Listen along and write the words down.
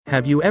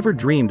Have you ever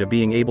dreamed of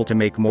being able to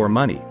make more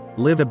money,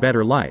 live a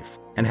better life,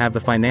 and have the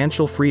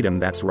financial freedom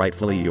that's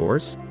rightfully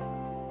yours?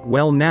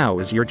 Well, now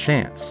is your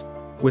chance.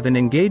 With an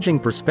engaging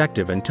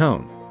perspective and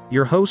tone,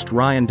 your host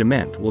Ryan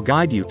Dement will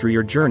guide you through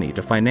your journey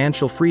to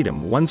financial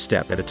freedom one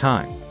step at a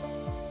time.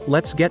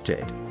 Let's get to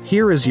it.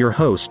 Here is your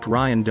host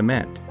Ryan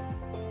Dement.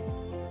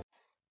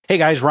 Hey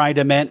guys, Ryan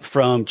Dement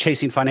from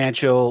Chasing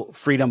Financial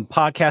Freedom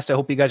podcast. I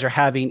hope you guys are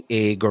having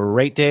a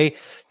great day.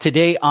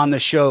 Today on the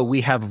show, we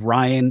have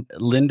Ryan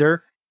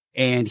Lindner,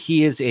 and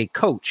he is a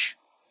coach.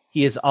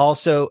 He is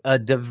also a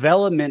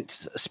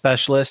development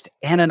specialist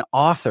and an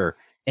author.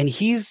 And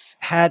he's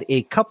had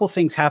a couple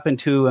things happen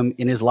to him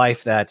in his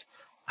life that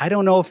I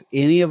don't know if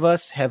any of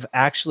us have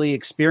actually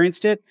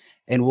experienced it.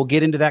 And we'll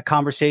get into that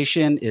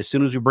conversation as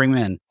soon as we bring him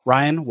in.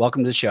 Ryan,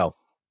 welcome to the show.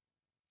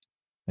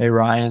 Hey,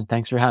 Ryan.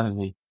 Thanks for having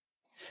me.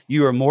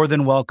 You are more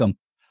than welcome.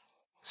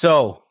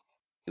 So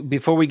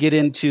before we get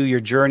into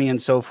your journey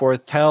and so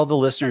forth, tell the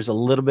listeners a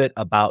little bit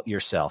about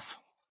yourself.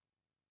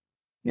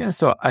 Yeah,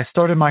 so I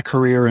started my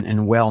career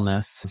in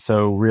wellness.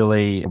 So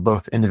really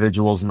both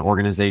individuals and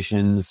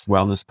organizations,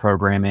 wellness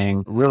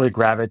programming, really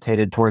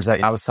gravitated towards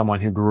that. I was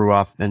someone who grew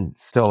up and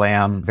still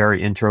am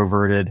very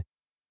introverted,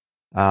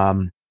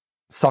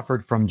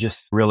 suffered from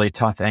just really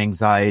tough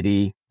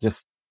anxiety,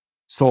 just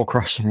soul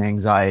crushing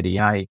anxiety.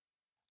 I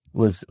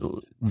was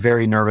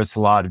very nervous a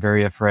lot,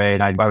 very afraid.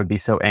 I would be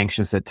so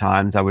anxious at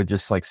times. I would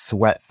just like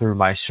sweat through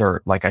my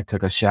shirt like I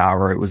took a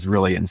shower. It was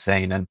really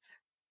insane and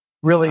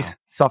really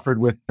suffered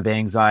with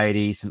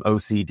anxiety, some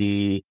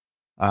OCD.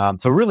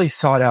 So really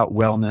sought out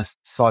wellness,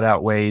 sought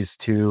out ways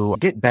to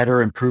get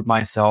better, improve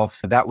myself.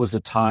 So that was a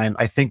time.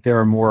 I think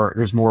there's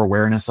more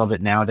awareness of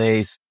it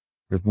nowadays.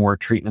 There's more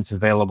treatments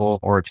available,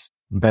 or it's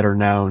better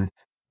known.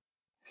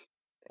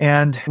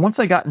 And once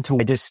I got into,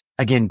 I just,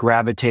 again,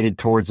 gravitated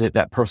towards it,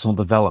 that personal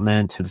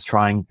development, was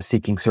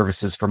seeking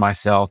services for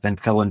myself, and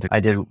I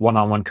did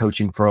one-on-one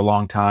coaching for a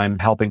long time,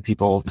 helping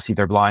people see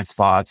their blind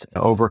spots,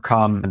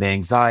 overcome the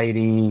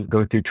anxiety,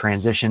 go through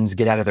transitions,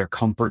 get out of their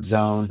comfort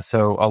zone.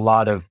 So a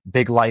lot of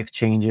big life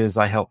changes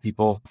I help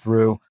people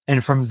through.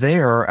 And from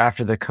there,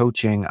 after the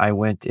coaching, I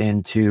went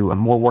into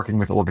more working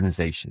with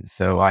organizations.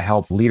 So I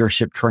helped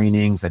leadership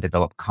trainings, I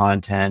developed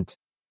content,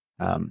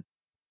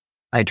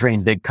 I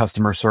trained big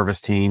customer service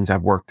teams.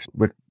 I've worked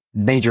with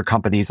major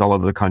companies all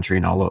over the country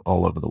and all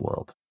over the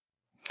world.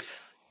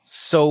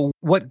 So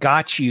what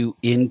got you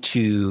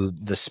into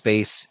the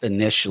space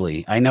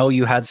initially? I know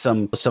you had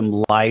some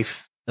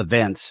life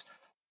events,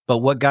 but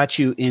what got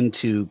you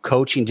into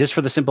coaching, just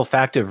for the simple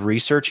fact of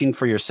researching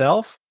for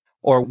yourself?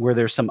 Or were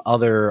there some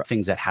other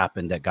things that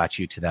happened that got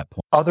you to that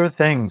point? Other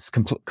things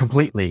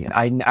completely.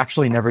 I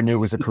actually never knew it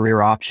was a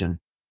career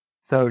option.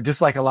 So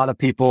just like a lot of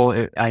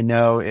people, I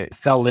know it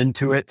fell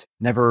into it,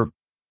 never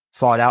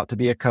sought out to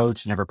be a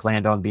coach, never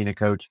planned on being a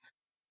coach.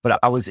 But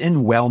I was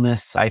in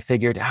wellness. I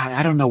figured,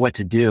 I don't know what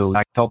to do.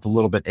 I felt a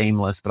little bit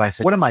aimless, but I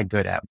said, what am I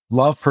good at?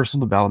 Love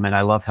personal development.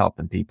 I love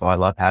helping people. I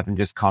love having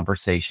just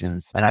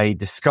conversations. And I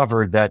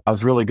discovered that I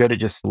was really good at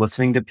just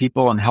listening to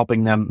people and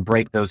helping them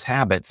break those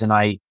habits. And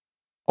I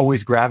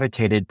always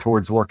gravitated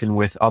towards working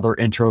with other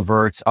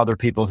introverts, other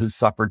people who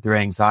suffered through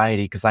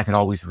anxiety, because I could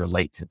always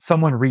relate to.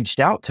 Someone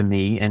reached out to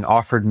me and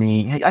offered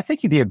me, hey, I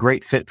think you'd be a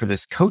great fit for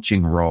this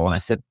coaching role. And I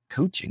said,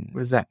 coaching?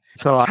 What is that?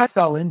 So I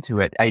fell into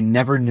it. I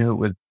never knew it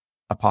was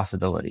a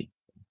possibility.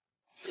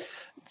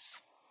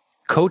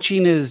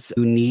 Coaching is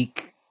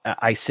unique.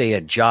 I say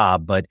a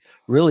job, but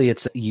really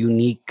it's a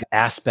unique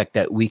aspect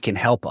that we can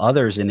help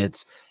others. And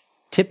it's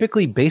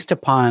typically based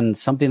upon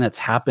something that's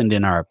happened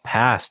in our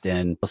past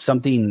and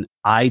something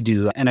I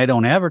do, and I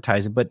don't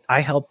advertise it, but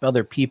I help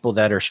other people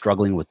that are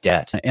struggling with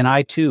debt. And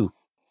I too,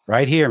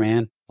 right here,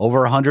 man, over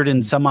 $100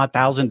 and some odd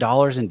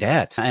 $1,000 in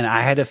debt. And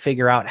I had to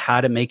figure out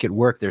how to make it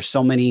work. There's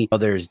so many,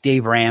 there's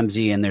Dave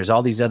Ramsey and there's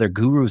all these other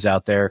gurus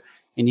out there.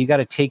 And you got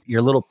to take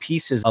your little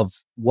pieces of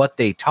what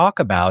they talk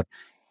about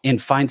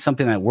and find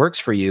something that works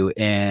for you.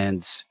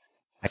 And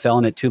I fell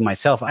in it too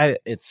myself.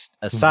 It's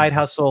a side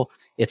hustle.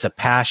 It's a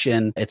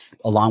passion. It's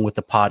along with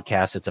the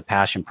podcast. It's a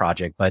passion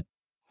project, but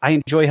I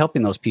enjoy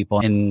helping those people.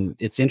 And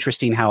it's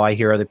interesting how I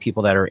hear other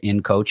people that are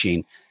in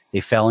coaching, they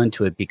fell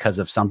into it because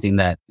of something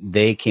that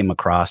they came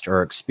across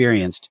or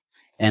experienced,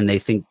 and they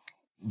think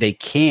they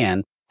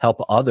can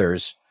help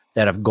others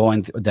that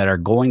are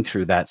going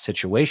through that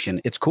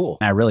situation. It's cool.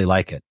 I really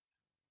like it.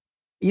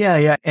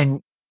 Yeah.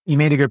 And you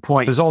made a good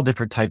point. There's all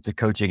different types of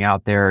coaching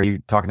out there. You're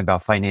talking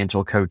about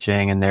financial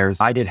coaching, and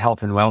I did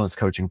health and wellness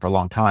coaching for a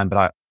long time,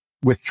 but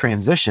with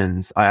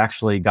transitions, I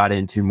actually got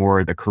into more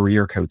of the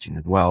career coaching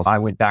as well. I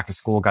went back to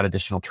school, got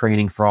additional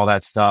training for all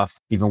that stuff,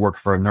 even worked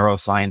for a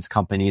neuroscience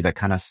company that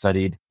kind of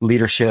studied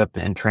leadership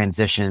and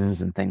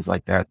transitions and things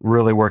like that,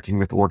 really working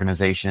with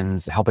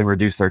organizations, helping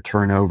reduce their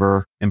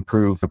turnover,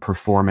 improve the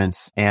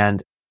performance.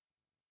 And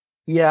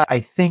yeah, I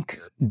think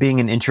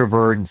being an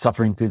introvert and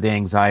suffering through the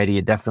anxiety,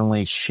 it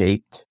definitely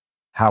shaped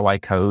how I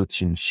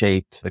coach and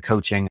shaped the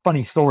coaching.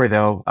 Funny story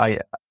though,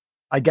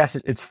 I guess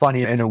it's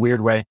funny in a weird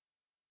way.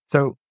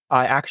 So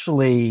I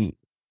actually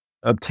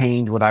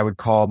obtained what I would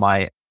call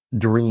my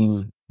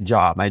dream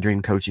job, my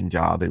dream coaching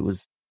job. It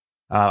was,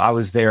 I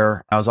was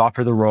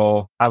offered the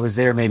role. I was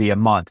there maybe a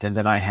month, and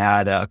then I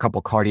had a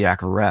couple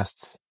cardiac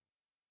arrests.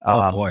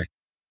 Oh boy.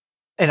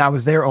 And I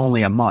was there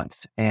only a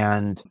month,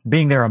 and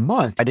being there a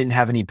month, I didn't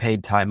have any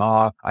paid time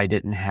off. I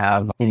didn't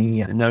have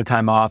no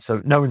time off.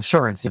 So no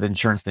insurance. The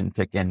insurance didn't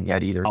kick in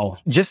yet either. Oh,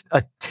 just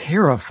a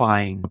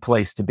terrifying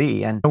place to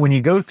be. And when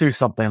you go through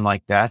something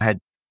like that, I had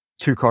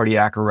 2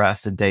 cardiac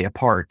arrests a day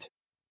apart.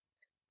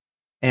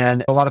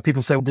 And a lot of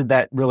people say, well, did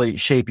that really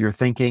shape your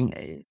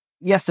thinking?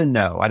 Yes and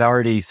no. I'd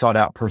already sought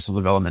out personal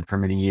development for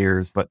many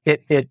years, but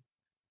it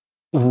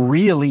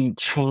really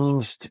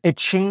changed. It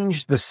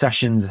changed the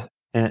sessions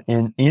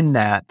in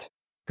that,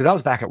 because I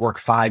was back at work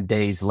 5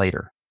 days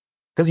later,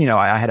 because,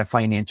 I had a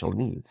financial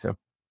need. So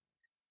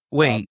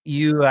wait,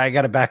 I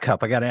got to back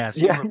up. I got to ask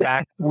you. Yeah. Were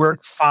back at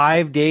work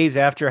 5 days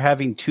after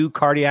having 2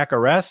 cardiac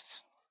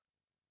arrests?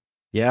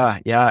 Yeah.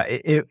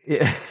 It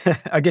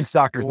against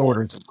doctor's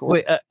orders, of course.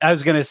 Wait, I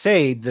was going to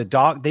say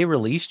they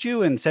released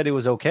you and said it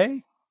was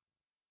okay.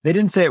 They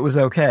didn't say it was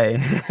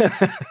okay.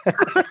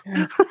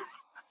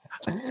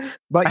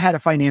 But I had a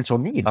financial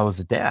need. I was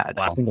a dad,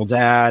 Wow. a single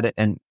dad,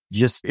 and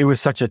it was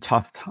such a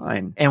tough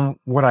time. And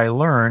what I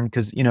learned,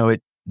 because,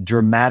 it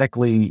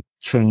dramatically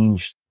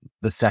changed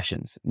the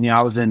sessions.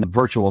 I was in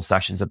virtual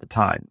sessions at the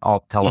time,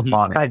 all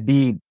telephonic. I'd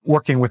be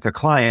working with a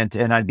client,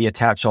 and I'd be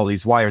attached to all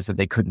these wires that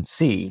they couldn't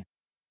see.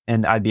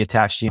 And I'd be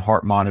attached to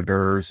heart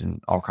monitors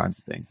and all kinds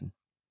of things.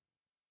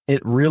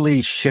 It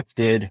really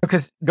shifted,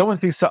 because going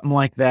through something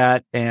like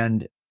that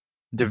and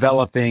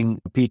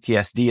developing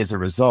PTSD as a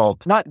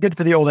result, not good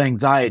for the old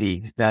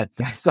anxiety that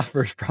I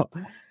suffered from.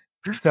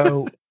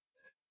 So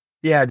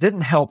yeah, it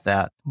didn't help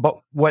that. But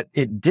what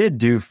it did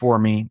do for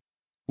me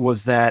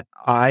was that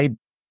I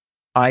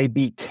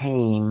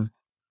became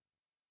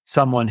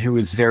someone who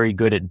was very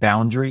good at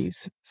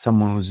boundaries,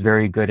 someone who was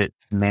very good at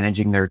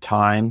managing their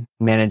time,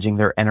 managing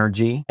their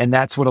energy. And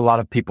that's what a lot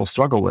of people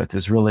struggle with,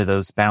 is really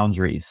those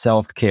boundaries,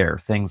 self-care,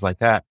 things like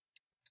that.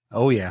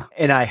 Oh yeah.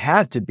 And I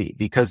had to be,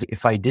 because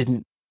if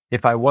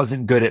I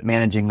wasn't good at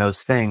managing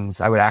those things,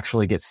 I would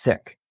actually get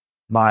sick.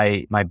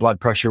 My blood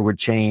pressure would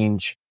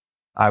change.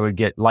 I would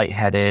get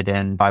lightheaded,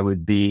 and I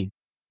would be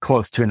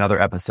close to another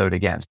episode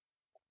again.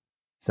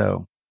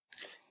 So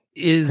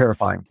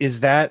terrifying.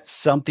 Is that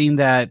something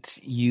that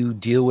you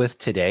deal with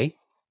today?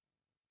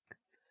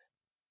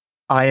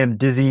 I am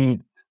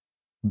dizzy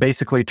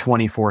basically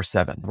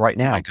 24/7 right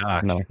now. Oh my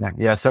God. No,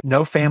 yeah. So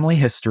no family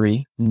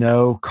history,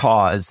 no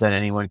cause that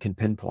anyone can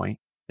pinpoint.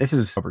 This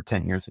is over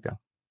 10 years ago.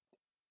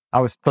 I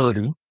was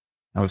 30.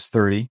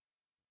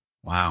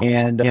 Wow.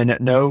 And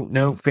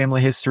no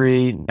family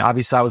history.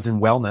 Obviously, I was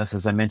in wellness,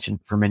 as I mentioned,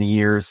 for many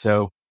years.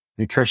 So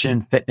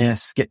nutrition,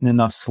 fitness, getting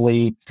enough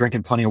sleep,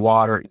 drinking plenty of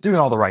water, doing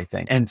all the right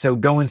things. And so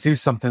going through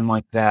something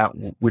like that,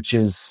 which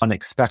is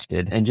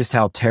unexpected, and just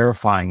how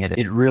terrifying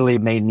it really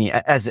made me,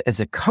 as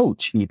a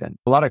coach even.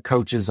 A lot of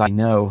coaches I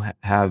know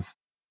have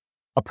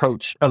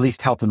approached at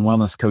least health and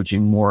wellness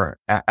coaching more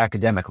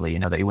academically.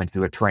 They went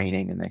through a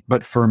training,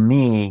 but for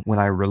me, when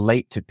I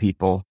relate to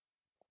people,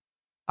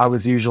 I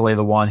was usually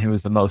the one who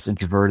was the most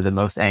introverted, the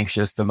most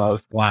anxious, the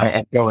most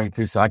going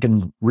through. So I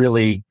can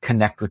really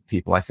connect with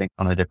people, I think,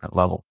 on a different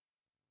level.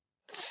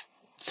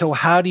 So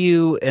how do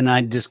you, and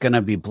I'm just going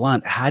to be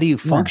blunt, how do you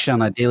function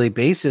on a daily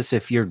basis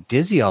if you're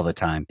dizzy all the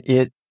time?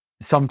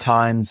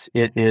 Sometimes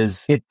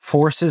it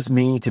forces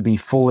me to be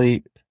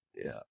fully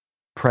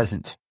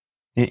present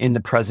in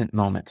the present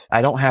moment.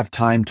 I don't have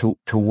time to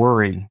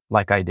worry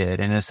like I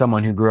did. And as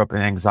someone who grew up in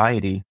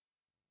anxiety,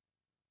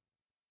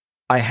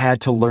 I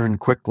had to learn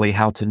quickly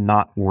how to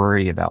not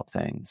worry about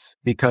things,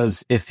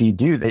 because if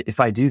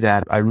I do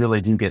that, I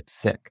really do get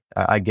sick.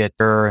 I get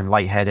and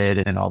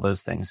lightheaded and all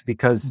those things.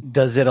 Because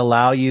does it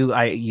allow you?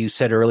 You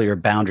said earlier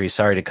boundaries.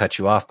 Sorry to cut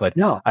you off, but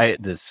no,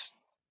 this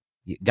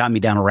got me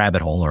down a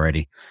rabbit hole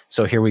already.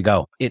 So here we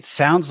go. It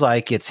sounds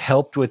like it's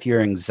helped with your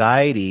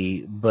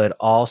anxiety, but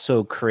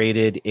also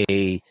created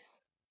a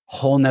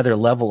whole nother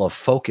level of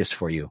focus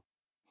for you,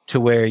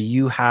 to where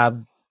you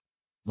have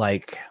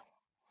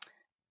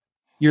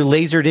you're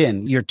lasered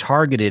in, you're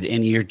targeted,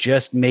 and you're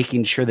just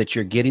making sure that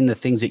you're getting the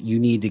things that you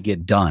need to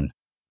get done.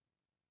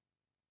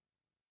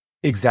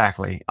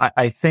 Exactly.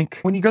 I think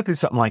when you go through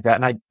something like that,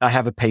 and I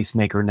have a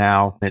pacemaker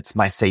now, it's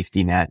my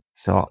safety net.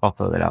 So I'll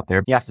throw that out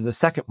there. After the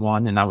second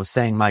one, and I was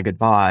saying my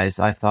goodbyes,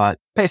 I thought,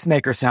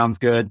 pacemaker sounds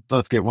good.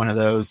 Let's get one of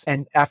those.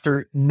 And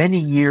after many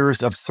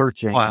years of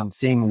searching and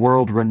seeing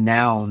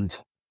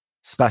world-renowned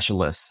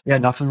specialists,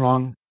 nothing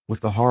wrong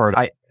with the heart.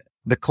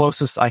 The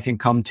closest I can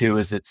come to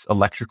is it's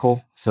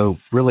electrical. So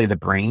really the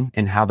brain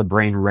and how the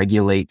brain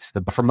regulates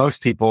for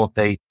most people, if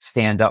they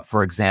stand up,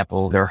 for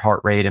example, their heart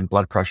rate and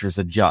blood pressures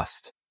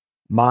adjust.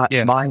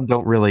 Mine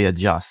don't really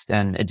adjust.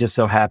 And it just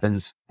so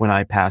happens when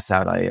I pass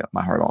out,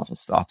 my heart also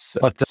stops.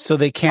 So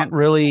they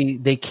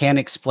can't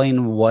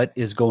explain what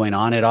is going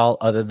on at all,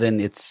 other than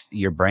it's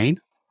your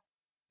brain?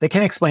 They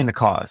can't explain the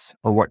cause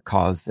or what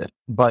caused it.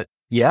 But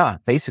yeah,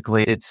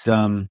 basically it's,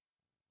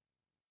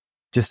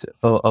 just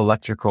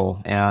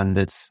electrical, and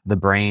it's the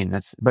brain.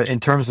 But in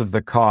terms of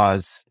the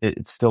cause,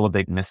 it's still a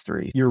big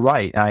mystery. You're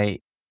right. I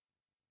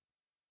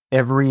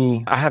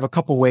have a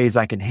couple ways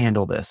I can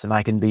handle this, and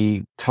I can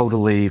be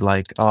totally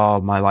like, oh,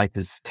 my life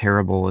is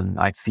terrible and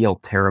I feel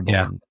terrible.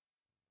 Yeah.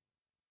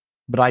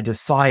 But I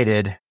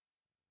decided,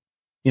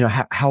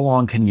 how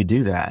long can you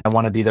do that? I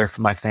want to be there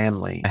for my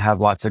family. I have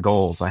lots of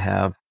goals.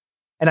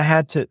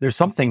 There's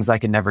some things I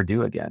can never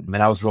do again. I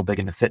mean, I was real big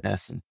into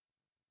fitness, and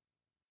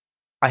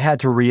I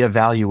had to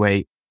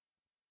reevaluate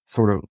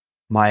sort of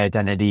my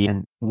identity,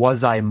 and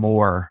was I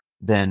more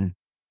than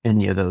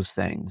any of those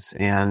things?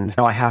 And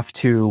I have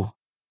to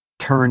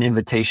turn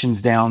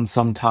invitations down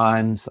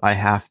sometimes. I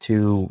have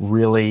to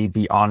really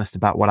be honest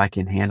about what I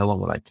can handle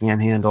and what I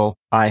can't handle.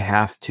 I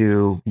have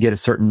to get a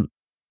certain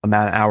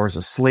amount of hours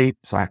of sleep.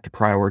 So I have to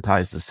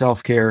prioritize the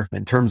self-care.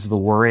 In terms of the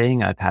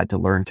worrying, I've had to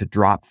learn to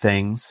drop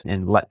things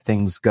and let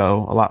things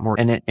go a lot more.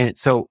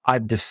 So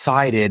I've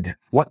decided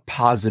what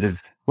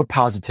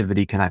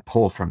positivity can I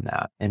pull from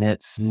that? And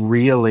it's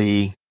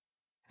really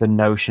the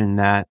notion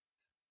that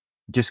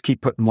just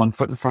keep putting one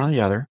foot in front of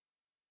the other.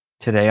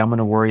 Today, I'm going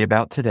to worry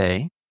about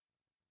today.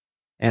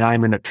 And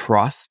I'm going to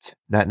trust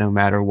that no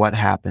matter what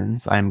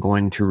happens, I'm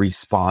going to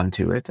respond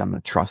to it. I'm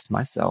going to trust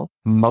myself.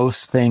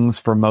 Most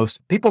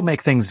people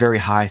make things very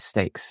high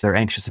stakes. They're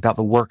anxious about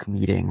the work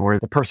meeting or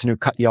the person who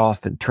cut you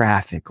off in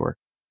traffic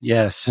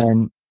Yes.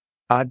 And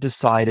I've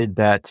decided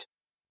that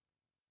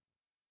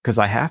because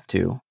I have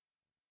to,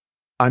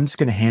 I'm just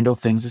going to handle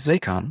things as they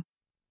come.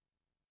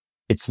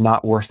 It's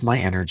not worth my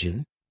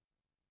energy.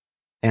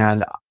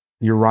 And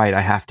you're right.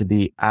 I have to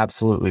be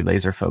absolutely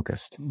laser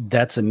focused.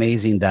 That's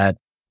amazing that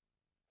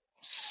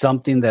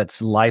something that's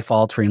life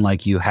altering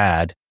like you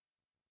had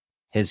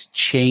has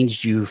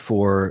changed you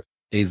for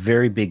a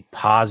very big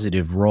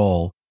positive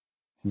role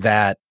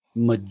that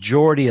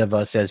majority of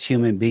us as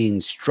human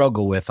beings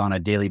struggle with on a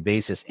daily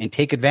basis and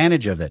take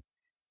advantage of it.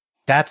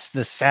 That's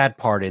the sad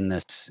part in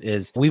this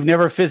is we've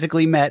never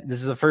physically met.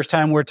 This is the first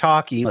time we're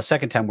talking, the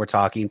second time we're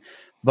talking,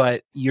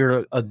 but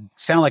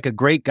sound like a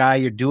great guy.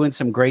 You're doing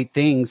some great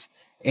things,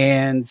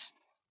 and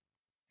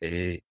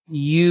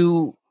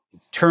you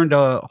turned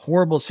a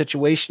horrible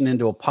situation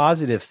into a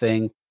positive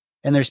thing.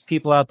 And there's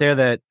people out there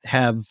that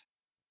have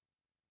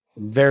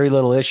very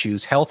little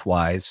issues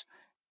health-wise,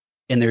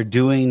 and they're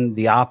doing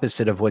the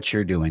opposite of what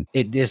you're doing.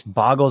 It just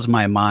boggles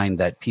my mind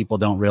that people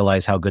don't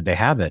realize how good they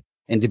have it,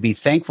 and to be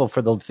thankful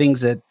for the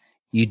things that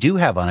you do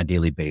have on a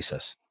daily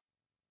basis.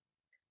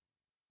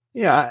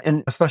 Yeah.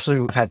 And especially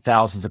we've had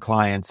thousands of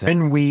clients.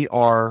 And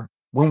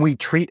when we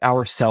treat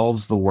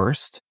ourselves the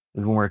worst,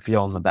 is when we're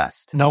feeling the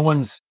best. No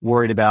one's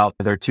worried about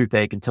their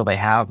toothache until they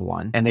have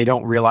one, and they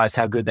don't realize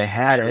how good they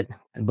had it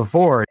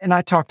before. And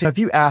if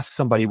you ask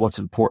somebody what's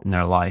important in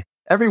their life,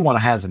 everyone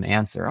has an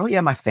answer. Oh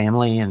yeah, my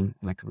family and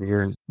my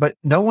career. But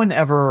no one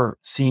ever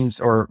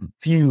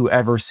few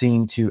ever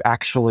seem to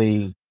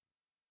actually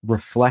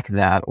reflect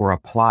that or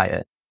apply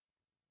it.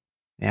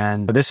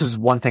 And this is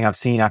one thing I've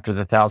seen after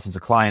the thousands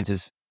of clients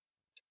is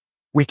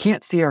we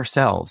can't see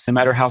ourselves, no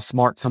matter how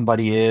smart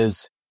somebody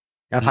is.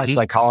 I've had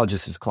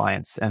psychologists as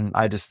clients, and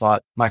I just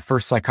thought my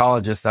first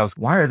psychologist,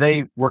 why are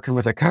they working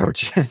with a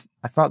coach?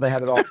 I thought they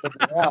had it all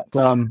figured out.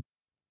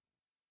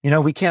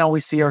 We can't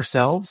always see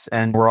ourselves,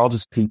 and we're all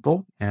just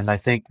people. And I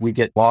think we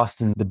get lost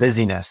in the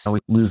busyness and we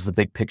lose the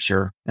big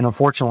picture. And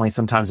unfortunately,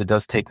 sometimes it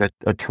does take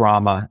a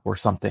trauma or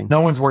something.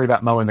 No one's worried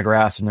about mowing the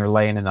grass when they're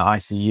laying in the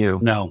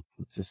ICU. No.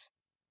 It's just,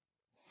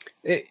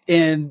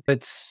 and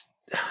it's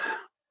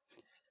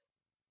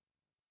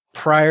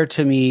prior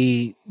to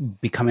me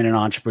becoming an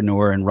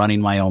entrepreneur and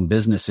running my own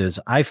businesses,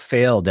 I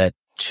failed at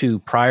 2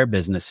 prior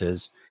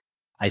businesses.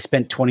 I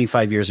spent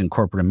 25 years in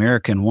corporate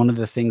America. And one of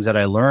the things that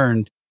I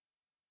learned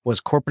was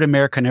corporate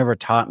America never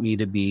taught me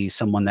to be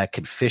someone that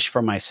could fish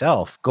for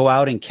myself, go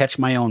out and catch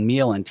my own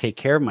meal and take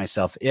care of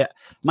myself.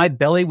 My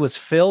belly was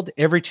filled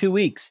every 2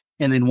 weeks.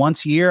 And then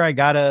once a year, I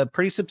got a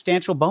pretty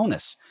substantial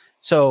bonus.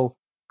 So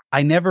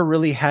I never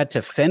really had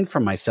to fend for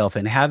myself,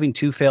 and having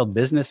 2 failed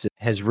businesses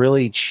has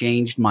really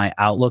changed my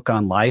outlook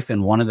on life.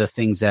 And one of the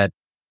things that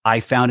I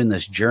found in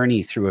this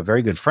journey through a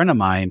very good friend of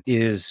mine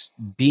is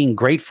being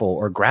grateful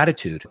or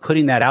gratitude,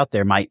 putting that out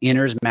there. My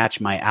inners match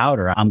my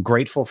outer. I'm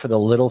grateful for the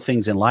little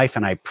things in life,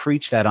 and I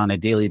preach that on a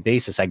daily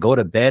basis. I go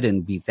to bed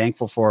and be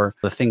thankful for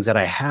the things that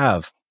I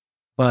have.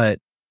 But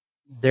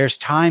there's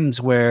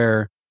times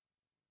where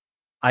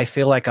I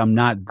feel like I'm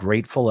not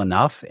grateful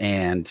enough,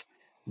 and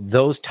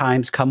those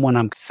times come when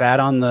I'm fat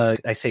on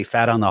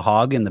the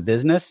hog in the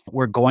business.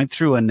 We're going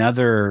through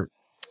another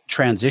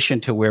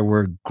transition to where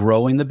we're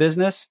growing the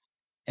business.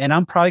 And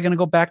I'm probably going to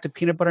go back to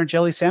peanut butter and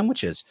jelly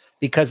sandwiches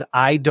because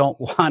I don't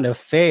want to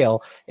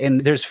fail.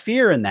 And there's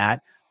fear in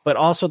that, but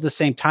also at the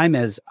same time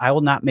as I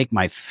will not make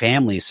my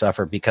family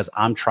suffer because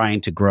I'm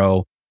trying to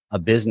grow a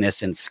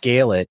business and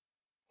scale it.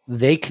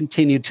 They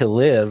continue to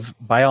live.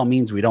 By all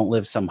means, we don't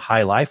live some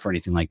high life or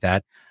anything like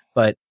that.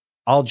 But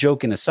all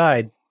joking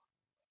aside,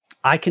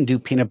 I can do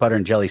peanut butter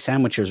and jelly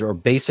sandwiches or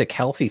basic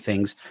healthy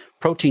things,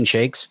 protein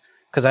shakes,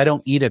 because I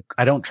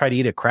don't try to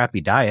eat a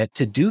crappy diet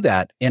to do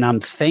that. And I'm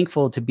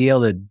thankful to be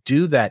able to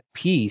do that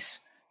piece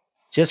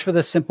just for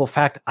the simple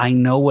fact I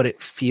know what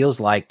it feels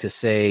like to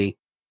say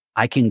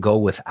I can go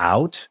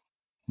without,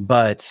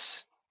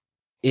 but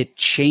it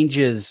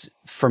changes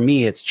for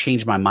me. It's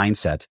changed my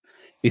mindset.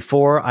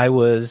 Before I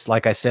was,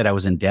 like I said, I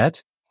was in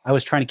debt. I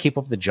was trying to keep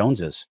up with the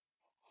Joneses.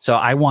 So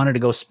I wanted to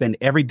go spend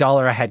every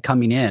dollar I had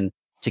coming in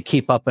to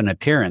keep up an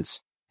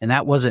appearance. And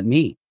that wasn't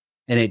me.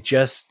 And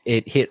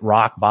it hit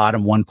rock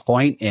bottom one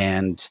point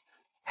and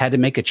had to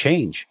make a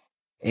change.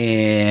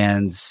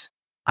 And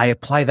I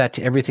apply that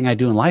to everything I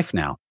do in life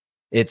now.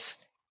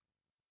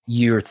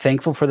 You're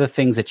thankful for the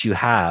things that you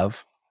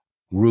have: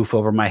 roof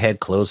over my head,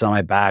 clothes on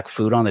my back,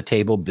 food on the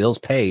table, bills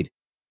paid.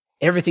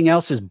 Everything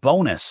else is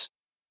bonus.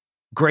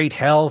 Great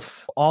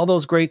health, all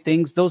those great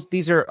things.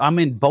 I'm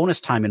in bonus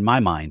time in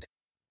my mind.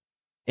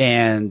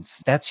 And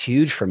that's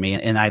huge for me.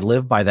 And I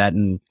live by that.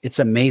 And it's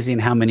amazing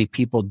how many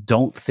people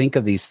don't think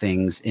of these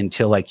things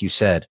until, like you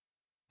said,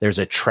 there's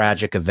a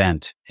tragic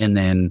event. And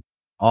then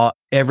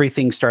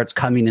everything starts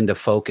coming into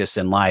focus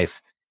in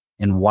life.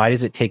 And why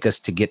does it take us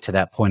to get to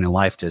that point in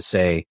life to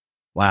say,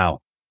 wow,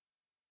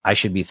 I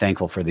should be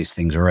thankful for these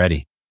things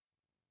already?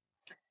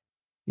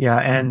 Yeah.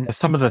 And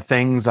some of the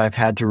things I've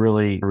had to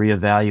really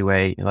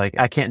reevaluate, like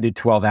I can't do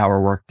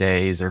 12-hour work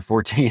days or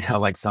 14,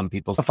 like some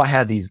people. If I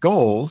had these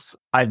goals,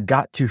 I've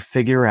got to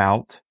figure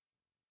out,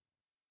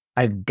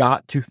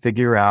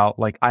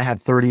 like I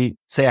have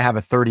say I have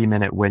a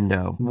 30-minute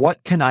window.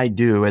 What can I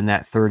do in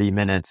that 30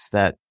 minutes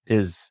that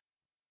is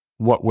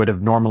what would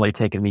have normally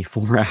taken me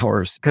 4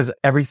 hours? Because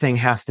everything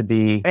has to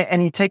be,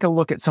 and you take a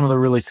look at some of the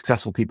really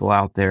successful people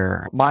out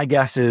there. My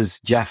guess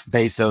is Jeff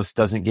Bezos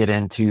doesn't get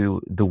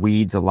into the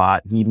weeds a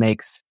lot. He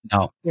has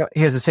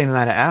the same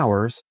amount of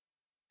hours.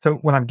 So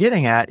what I'm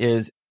getting at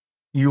is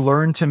you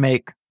learn to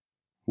make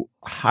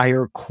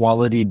higher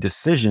quality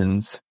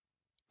decisions.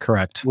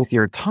 Correct. With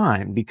your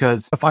time,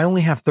 because if I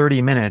only have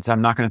 30 minutes,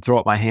 I'm not going to throw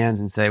up my hands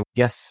and say,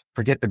 yes,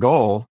 forget the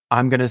goal.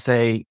 I'm going to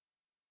say,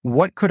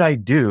 what could I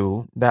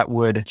do that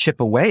would chip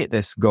away at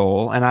this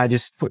goal? And I'm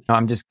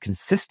just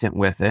consistent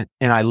with it.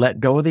 And I let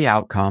go of the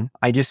outcome.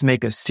 I just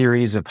make a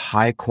series of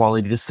high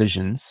quality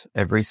decisions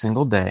every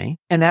single day.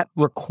 And that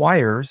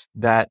requires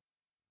that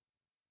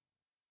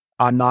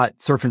I'm not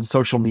surfing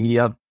social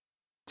media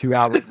 2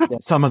 hours.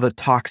 Some of the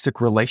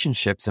toxic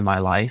relationships in my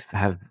life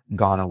have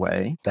gone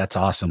away. That's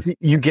awesome.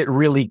 You get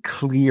really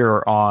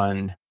clear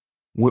on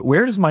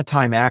where does my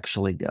time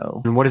actually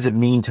go? And what does it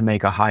mean to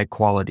make a high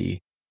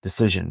quality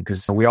decision?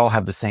 Because we all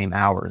have the same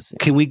hours.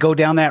 Can we go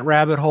down that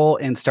rabbit hole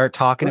and start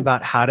talking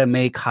about how to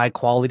make high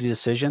quality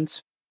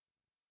decisions?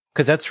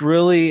 Because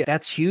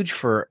that's huge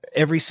for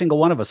every single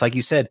one of us. Like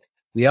you said,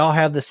 we all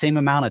have the same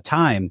amount of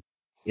time.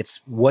 It's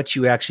what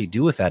you actually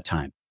do with that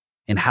time.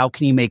 And how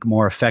can you make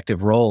more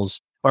effective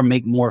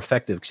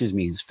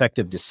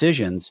effective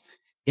decisions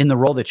in the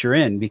role that you're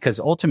in? Because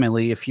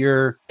ultimately,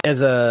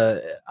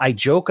 I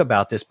joke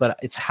about this, but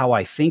it's how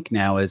I think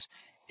now is,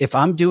 if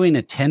I'm doing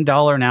a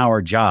 $10 an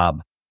hour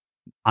job,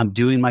 I'm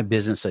doing my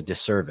business a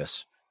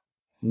disservice.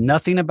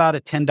 Nothing about a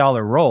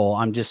 $10 role.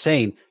 I'm just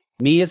saying,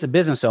 me as a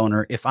business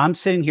owner, if I'm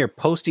sitting here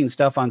posting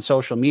stuff on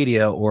social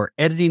media or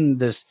editing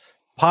this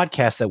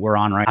podcast that we're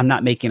on, right, I'm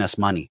not making us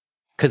money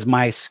because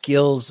my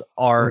skills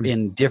are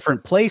in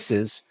different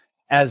places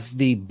as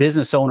the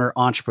business owner,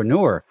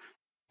 entrepreneur.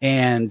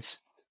 And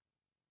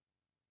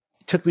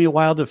it took me a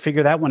while to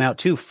figure that one out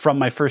too, from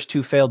my first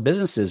 2 failed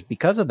businesses.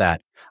 Because of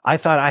that, I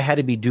thought I had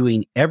to be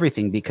doing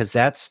everything, because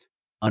that's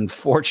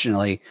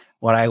unfortunately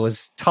what I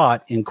was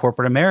taught in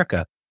corporate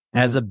America.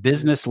 As a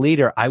business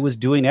leader, I was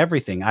doing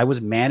everything. I was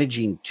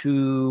managing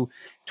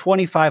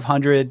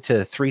 2,500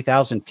 to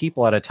 3,000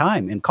 people at a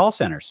time in call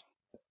centers.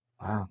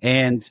 Wow.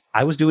 And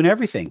I was doing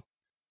everything.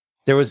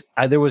 There was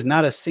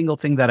not a single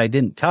thing that I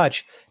didn't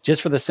touch,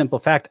 just for the simple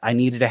fact I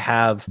needed to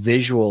have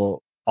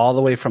visual all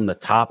the way from the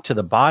top to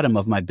the bottom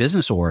of my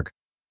business org.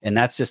 And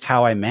that's just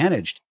how I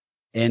managed.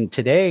 And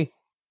today,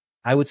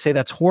 I would say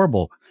that's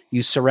horrible.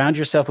 You surround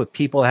yourself with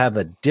people that have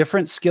a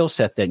different skill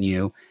set than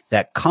you,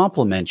 that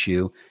complement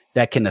you,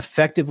 that can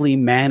effectively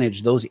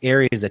manage those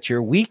areas that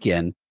you're weak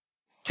in,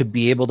 to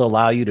be able to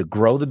allow you to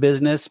grow the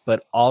business,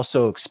 but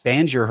also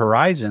expand your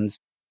horizons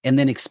and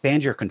then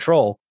expand your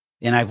control.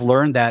 And I've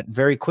learned that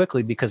very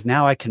quickly, because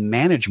now I can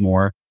manage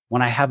more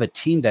when I have a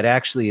team that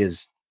actually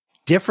is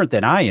different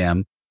than I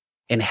am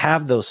and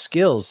have those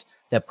skills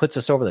that puts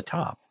us over the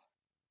top.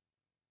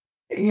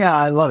 Yeah,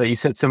 I love it. You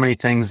said so many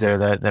things there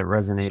that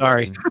resonate.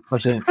 Sorry.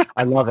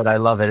 I love it. I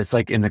love it. It's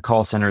like in the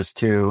call centers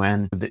too.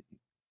 And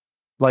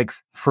like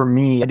for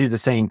me, I do the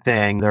same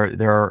thing.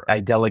 I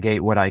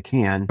delegate what I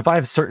can. If I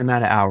have a certain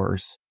amount of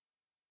hours,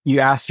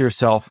 you ask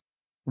yourself,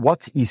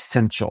 what's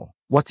essential?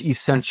 What's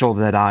essential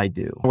that I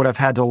do? What I've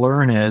had to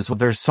learn is, well,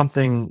 there's some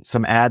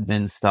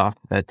admin stuff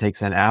that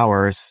takes an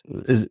hour.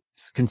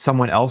 Can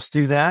someone else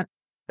do that?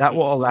 That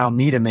will allow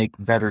me to make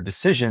better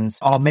decisions.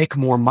 I'll make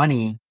more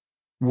money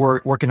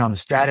working on the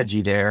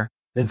strategy there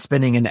than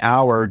spending an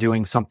hour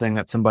doing something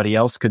that somebody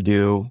else could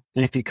do.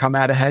 And if you come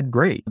out ahead,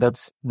 great.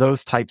 That's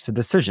those types of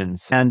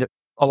decisions. And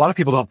a lot of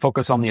people don't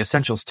focus on the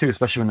essentials too,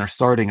 especially when they're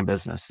starting a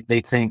business.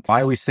 I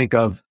always think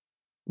of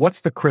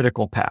what's the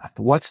critical path?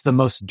 What's the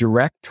most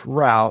direct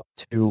route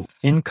to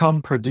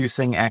income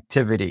producing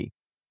activity?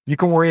 You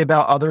can worry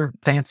about other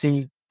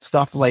fancy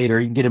stuff later.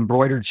 You can get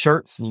embroidered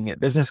shirts and you can get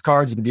business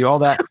cards. You can do all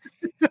that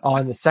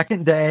on the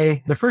second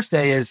day. The first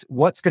day is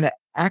what's going to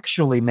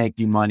actually make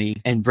you money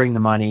and bring the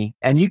money.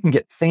 And you can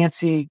get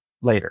fancy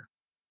later.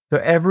 So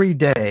every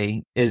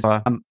day is,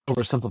 I'm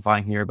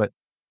oversimplifying here, but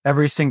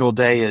every single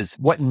day is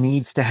what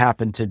needs to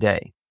happen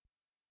today.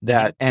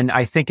 And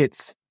I think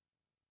it's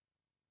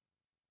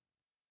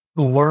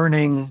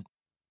learning.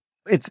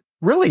 It's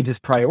really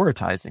just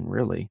prioritizing,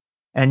 really.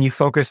 And you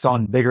focused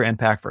on bigger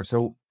impact first.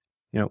 So,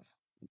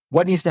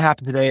 what needs to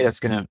happen today that's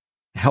going to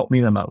help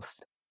me the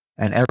most?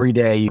 And every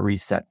day you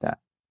reset that.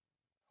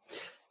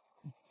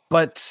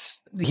 But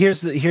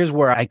here's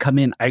where I come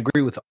in. I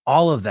agree with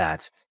all of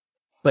that.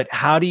 But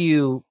how do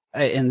you,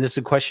 and this is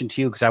a question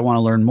to you because I want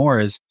to learn more,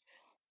 is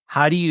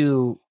how do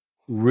you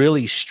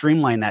really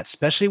streamline that,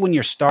 especially when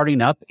you're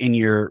starting up and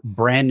you're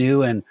brand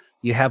new and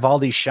you have all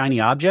these shiny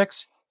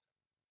objects?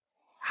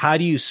 How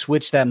do you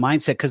switch that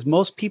mindset? Because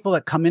most people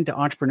that come into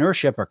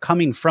entrepreneurship are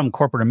coming from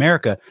corporate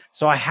America.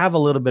 So I have a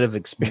little bit of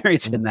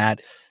experience in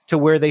that to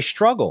where they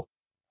struggle.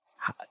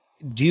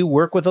 Do you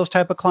work with those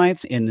type of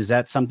clients? And is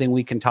that something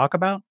we can talk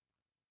about?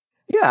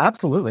 Yeah,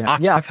 absolutely.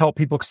 Yeah, I've helped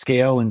people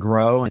scale and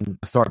grow and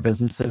start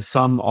businesses.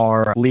 Some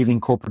are leaving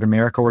corporate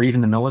America or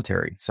even the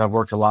military. So I've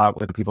worked a lot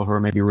with people who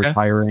are maybe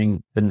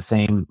retiring, been in the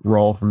same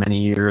role for many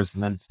years.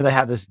 And then they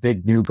have this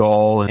big new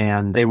goal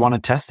and they want to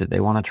test it.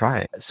 They want to try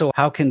it. So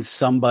how can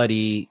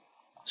somebody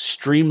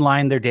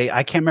streamline their day?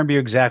 I can't remember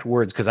your exact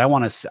words because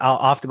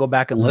I'll have to go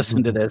back and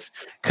listen to this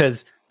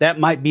because that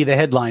might be the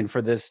headline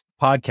for this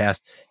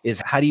podcast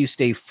is how do you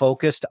stay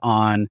focused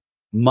on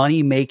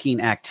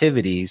money-making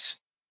activities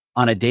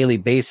on a daily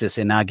basis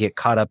and not get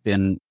caught up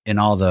in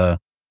all the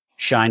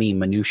shiny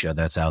minutia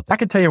that's out there? I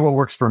can tell you what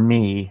works for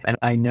me. And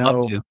I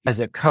know as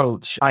a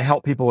coach, I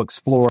help people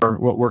explore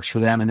what works for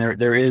them. And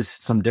there is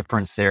some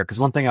difference there. Because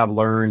one thing I've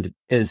learned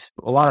is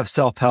a lot of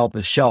self-help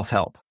is shelf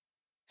help.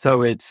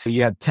 So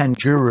you have 10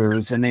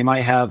 gurus and they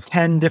might have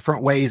 10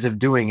 different ways of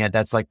doing it.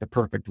 That's like the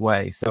perfect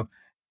way. So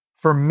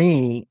for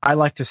me, I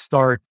like to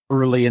start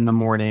early in the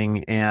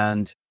morning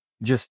and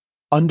just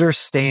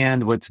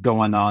understand what's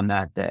going on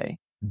that day.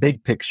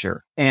 Big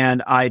picture.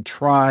 And I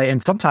try,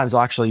 and sometimes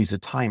I'll actually use a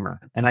timer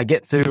and I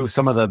get through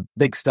some of the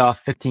big stuff,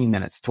 15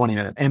 minutes, 20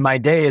 minutes. And my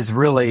day is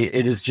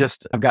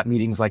I've got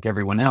meetings like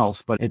everyone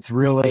else, but it's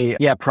really,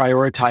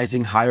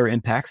 prioritizing higher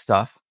impact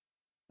stuff.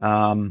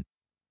 And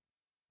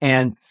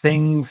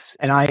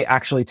I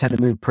actually tend to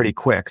move pretty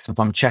quick. So if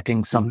I'm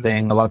checking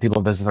something, a lot of people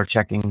in business are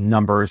checking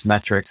numbers,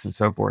 metrics, and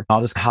so forth.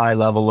 I'll just high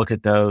level look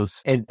at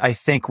those. And I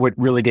think what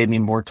really gave me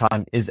more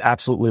time is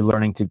absolutely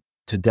learning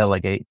to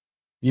delegate.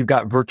 You've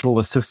got virtual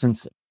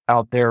assistants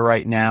out there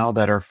right now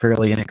that are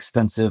fairly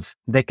inexpensive.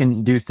 They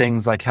can do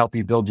things like help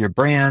you build your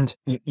brand.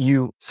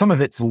 Some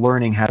of it's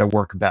learning how to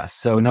work best.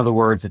 So in other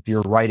words, if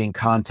you're writing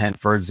content,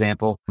 for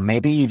example,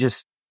 maybe you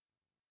just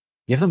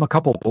give them a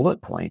couple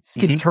bullet points.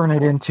 You can turn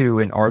it into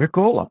an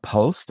article, a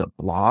post, a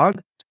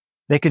blog.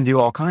 They can do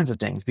all kinds of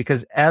things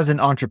because as an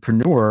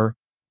entrepreneur,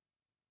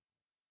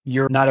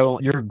 you're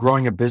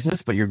growing a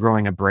business, but you're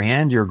growing a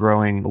brand, you're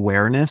growing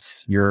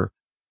awareness, you're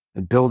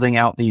building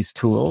out these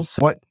tools.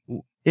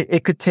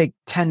 It could take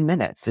 10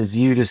 minutes is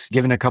you just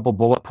giving a couple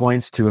bullet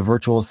points to a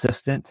virtual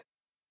assistant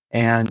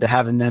and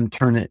having them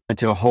turn it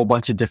into a whole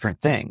bunch of different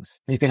things.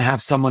 You can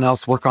have someone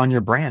else work on your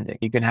branding.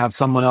 You can have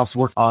someone else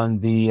work on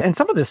and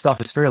some of this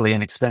stuff is fairly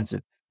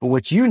inexpensive, but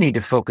what you need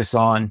to focus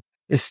on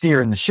is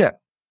steering the ship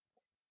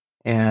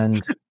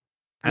and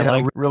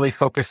really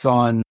focus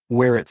on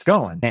where it's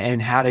going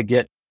and how to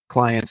get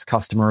clients,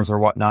 customers or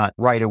whatnot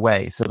right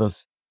away. So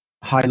those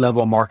high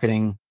level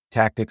marketing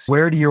tactics.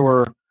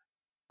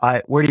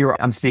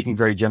 I'm speaking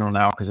very general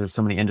now because there's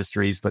so many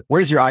industries, but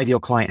where's your ideal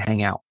client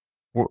hang out?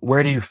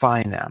 Where do you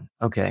find them?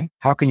 Okay.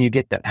 How can you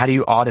get that? How do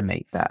you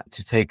automate that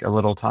to take a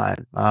little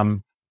time?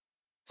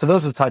 So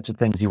those are the types of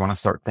things you want to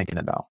start thinking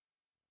about.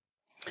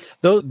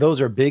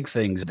 Those are big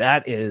things.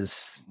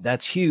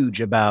 That's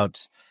huge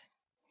about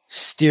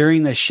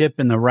steering the ship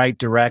in the right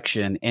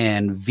direction.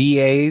 And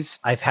VAs,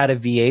 I've had a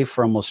VA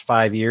for almost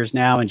 5 years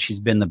now, and she's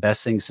been the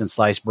best thing since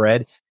sliced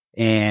bread.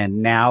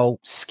 And now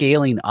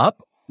scaling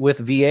up with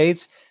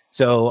VAs.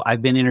 So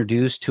I've been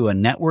introduced to a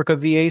network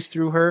of VAs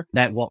through her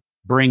that will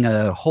bring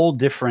a whole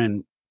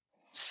different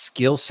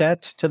skill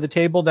set to the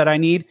table that I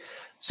need.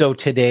 So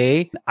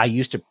today I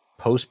used to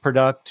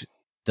post-product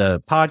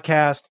the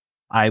podcast.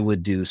 I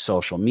would do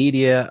social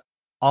media.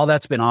 All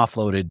that's been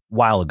offloaded a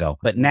while ago.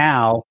 But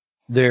now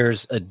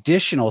there's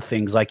additional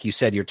things, like you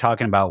said, you're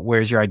talking about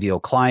where's your ideal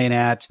client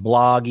at,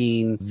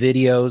 blogging,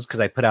 videos,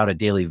 because I put out a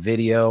daily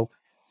video.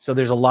 So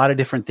there's a lot of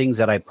different things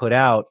that I put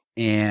out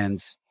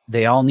and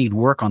they all need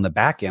work on the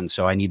back end.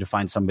 So I need to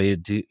find somebody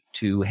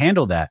to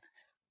handle that.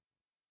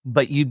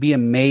 But you'd be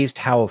amazed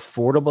how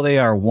affordable they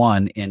are,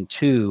 one. And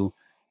two,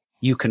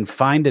 you can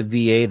find a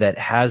VA that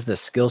has the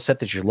skill set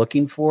that you're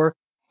looking for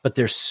but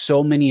there's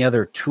so many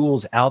other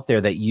tools out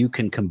there that you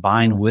can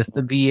combine with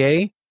the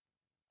VA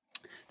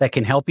that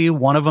can help you.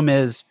 One of them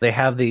is they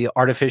have the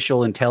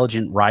artificial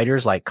intelligent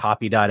writers like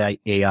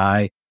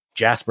copy.ai,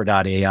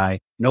 jasper.ai.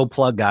 No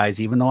plug, guys.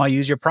 Even though I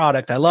use your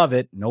product, I love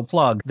it. No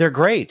plug. They're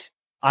great.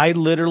 I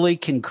literally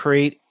can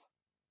create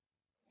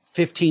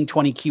 15,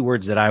 20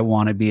 keywords that I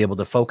want to be able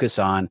to focus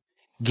on,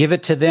 give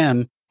it to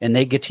them, and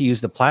they get to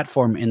use the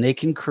platform, and they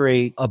can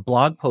create a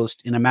blog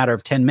post in a matter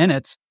of 10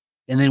 minutes.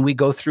 And then we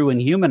go through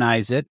and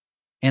humanize it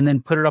and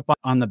then put it up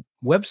on the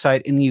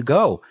website, and you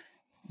go.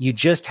 You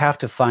just have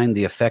to find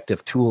the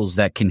effective tools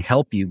that can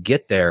help you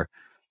get there.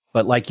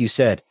 But like you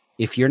said,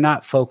 if you're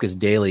not focused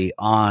daily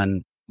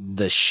on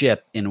the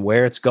ship and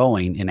where it's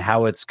going and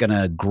how it's going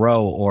to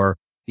grow or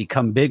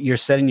become big, you're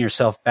setting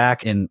yourself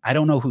back. And I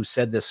don't know who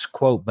said this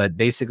quote, but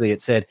basically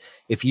it said,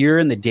 if you're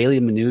in the daily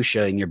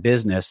minutia in your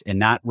business and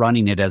not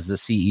running it as the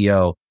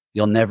CEO,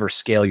 you'll never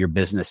scale your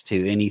business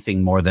to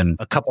anything more than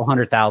a couple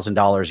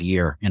 $100,000 a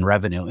year in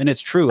revenue. And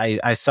it's true.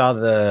 I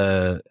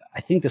saw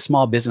I think the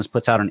Small Business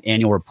puts out an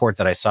annual report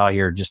that I saw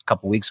here just a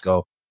couple weeks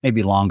ago,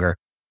 maybe longer.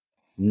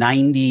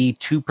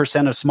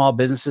 92% of small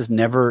businesses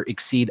never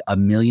exceed $1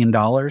 million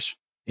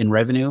in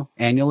revenue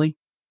annually.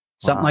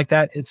 Something like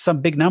that. It's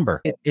some big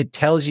number. It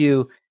tells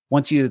you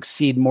once you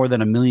exceed more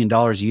than $1 million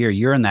a year,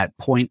 you're in that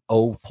 0.0,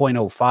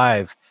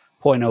 0.05,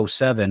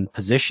 0.07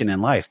 position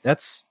in life.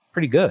 That's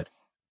pretty good.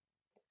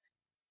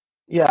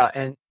 Yeah.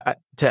 And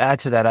to add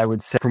to that, I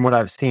would say from what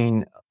I've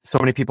seen, so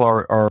many people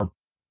are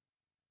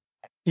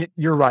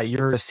you're right.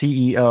 You're a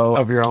CEO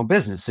of your own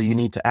business. So you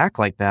need to act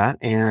like that.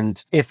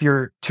 And if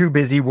you're too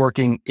busy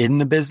working in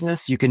the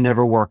business, you can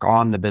never work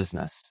on the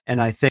business.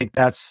 And I think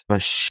that's a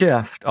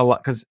shift a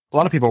lot because a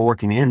lot of people are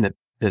working in the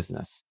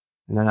business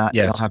and they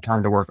don't have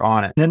time to work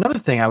on it. And another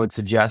thing I would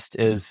suggest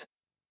is,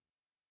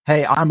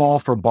 hey, I'm all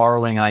for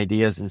borrowing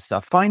ideas and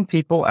stuff. Find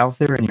people out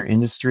there in your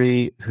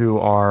industry who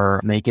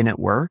are making it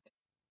work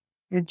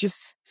and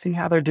just see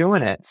how they're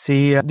doing it.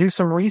 Do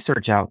some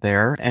research out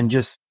there and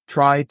just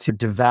try to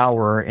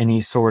devour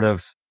any sort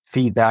of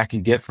feedback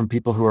you get from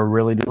people who are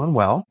really doing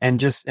well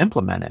and just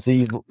implement it. So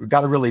you've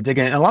got to really dig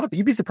in. And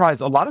you'd be surprised,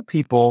 a lot of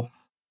people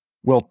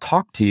will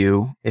talk to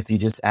you if you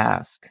just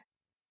ask.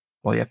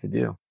 All you have to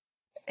do.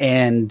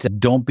 And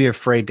don't be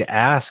afraid to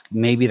ask.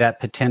 Maybe that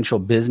potential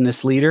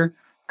business leader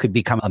could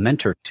become a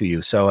mentor to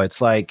you. So it's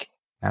like,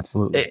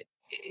 absolutely.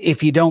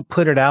 If you don't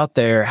put it out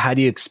there, how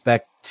do you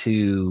expect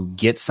to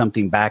get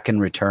something back in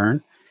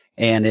return?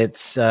 And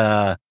it's,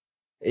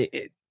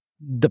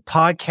 the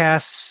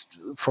podcasts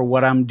for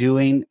what I'm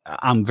doing,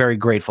 I'm very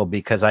grateful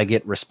because I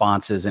get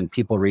responses and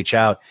people reach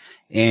out,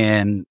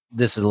 and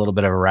this is a little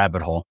bit of a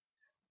rabbit hole.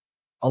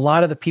 A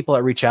lot of the people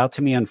that reach out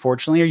to me,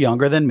 unfortunately, are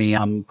younger than me.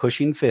 I'm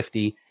pushing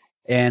 50,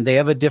 and they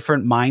have a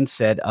different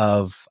mindset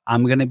of,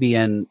 I'm going to be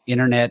an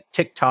internet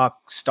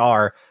TikTok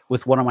star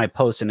with one of my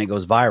posts and it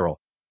goes viral.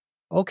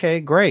 Okay,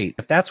 great.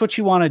 If that's what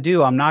you want to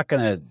do, I'm not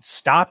going to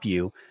stop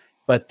you,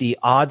 but the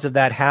odds of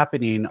that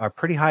happening are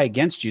pretty high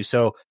against you.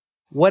 So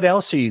what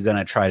else are you going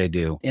to try to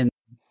do? And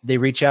they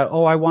reach out,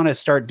 oh, I want to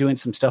start doing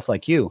some stuff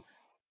like you.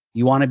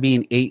 You want to be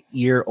an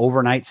 8-year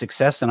overnight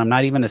success, and I'm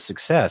not even a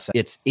success.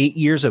 It's 8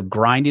 years of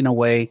grinding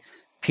away,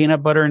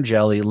 peanut butter and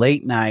jelly,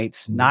 late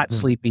nights, not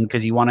sleeping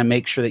because you want to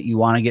make sure that you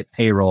want to get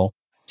payroll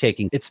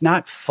taking. It's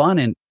not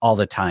fun all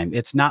the time.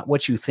 It's not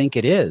what you think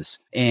it is.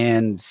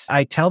 And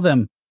I tell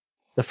them,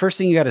 the first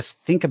thing you got to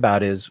think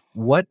about is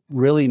what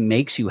really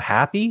makes you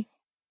happy,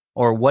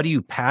 or what are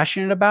you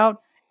passionate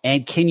about,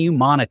 and can you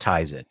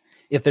monetize it?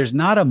 If there's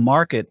not a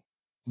market,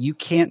 you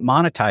can't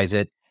monetize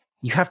it.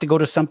 You have to go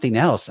to something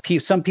else.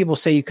 Some people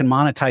say you can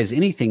monetize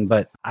anything,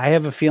 but I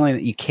have a feeling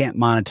that you can't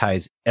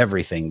monetize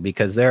everything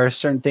because there are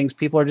certain things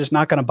people are just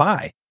not going to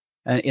buy.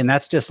 And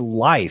that's just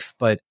life.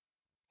 But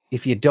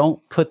if you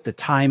don't put the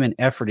time and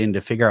effort in to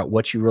figure out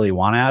what you really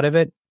want out of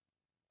it,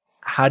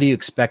 how do you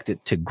expect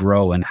it to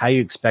grow, and how do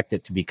you expect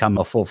it to become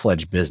a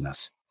full-fledged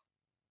business?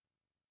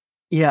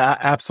 Yeah,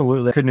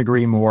 absolutely. Couldn't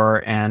agree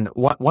more. And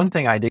one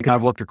thing I did,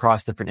 I've looked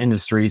across different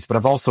industries, but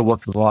I've also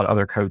worked with a lot of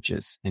other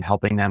coaches in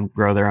helping them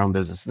grow their own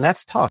business. And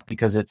that's tough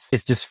because it's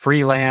just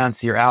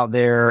freelance. You're out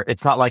there.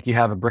 It's not like you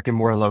have a brick and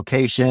mortar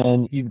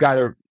location. You've got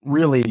to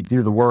really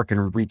do the work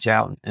and reach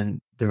out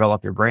and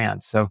develop your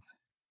brand. So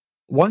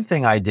one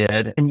thing I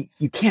did, and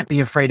you can't be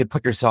afraid to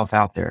put yourself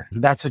out there.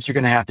 That's what you're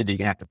going to have to do.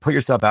 You have to put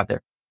yourself out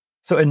there.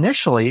 So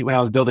initially, when I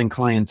was building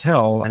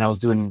clientele and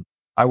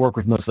I work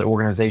with mostly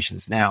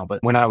organizations now,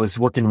 but when I was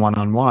working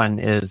one-on-one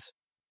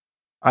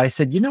I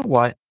said, you know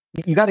what?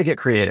 You got to get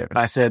creative. And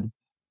I said,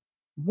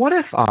 what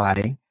if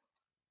I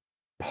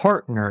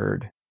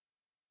partnered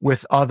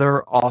with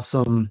other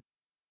awesome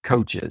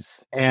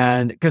coaches?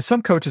 And because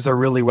some coaches are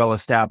really well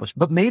established,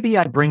 but maybe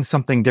I bring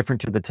something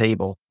different to the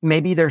table.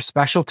 Maybe their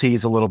specialty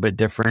is a little bit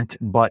different,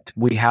 but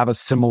we have a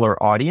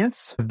similar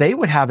audience. They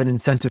would have an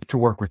incentive to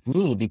work with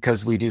me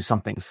because we do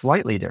something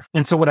slightly different.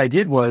 And so what I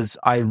did was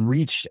I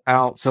reached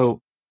out. So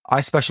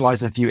I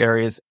specialize in a few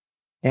areas,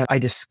 and I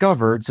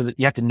discovered, so that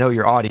you have to know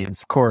your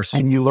audience, of course,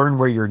 and you learn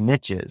where your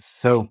niche is.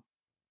 So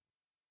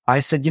I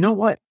said, you know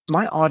what?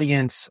 My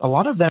audience, a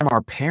lot of them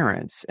are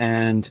parents,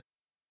 and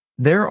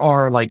there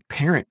are like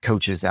parent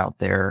coaches out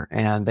there,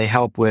 and they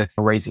help with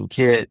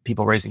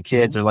people raising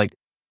kids, or like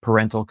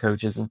parental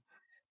coaches. And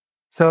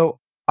so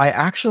I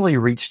actually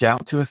reached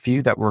out to a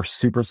few that were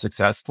super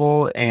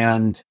successful,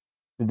 and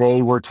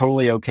they were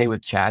totally okay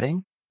with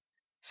chatting.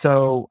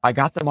 So I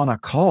got them on a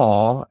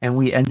call, and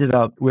we ended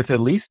up with at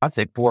least, I'd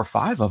say 4 or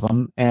 5 of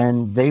them,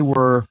 and they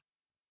were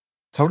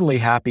totally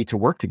happy to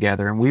work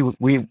together. And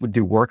we would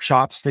do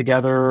workshops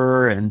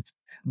together. And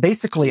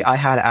basically I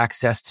had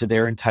access to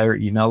their entire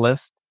email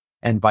list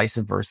and vice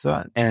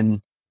versa.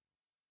 And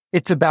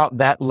it's about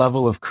that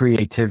level of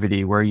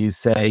creativity where you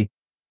say,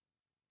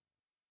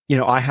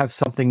 I have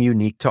something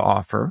unique to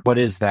offer. What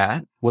is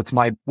that?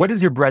 What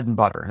is your bread and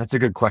butter? That's a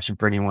good question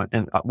for anyone.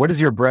 And what is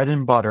your bread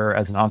and butter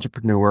as an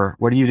entrepreneur?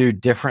 What do you do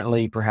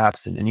differently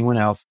perhaps than anyone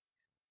else?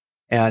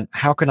 And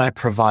how can I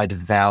provide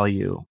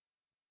value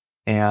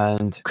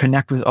and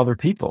connect with other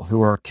people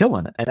who are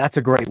killing it? And that's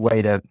a great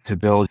way to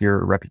build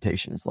your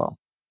reputation as well.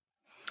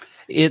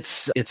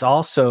 It's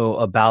also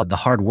about the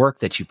hard work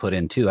that you put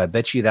in too. I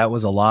bet you that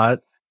was a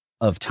lot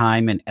of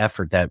time and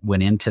effort that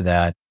went into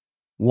that.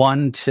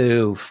 1,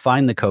 to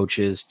find the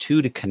coaches,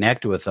 2, to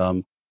connect with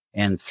them,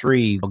 and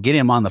 3, get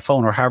him on the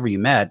phone or however you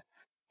met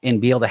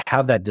and be able to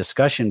have that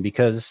discussion,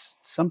 because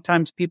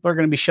sometimes people are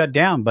going to be shut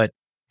down, but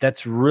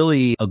that's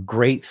really a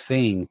great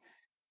thing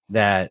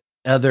that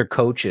other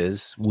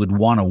coaches would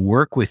want to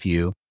work with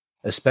you,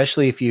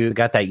 especially if you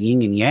got that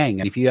yin and yang.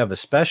 If you have a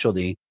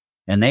specialty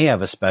and they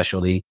have a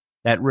specialty,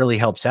 that really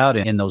helps out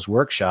in those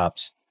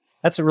workshops.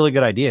 That's a really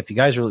good idea.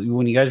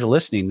 When you guys are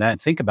listening,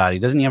 think about it. It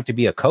doesn't even have to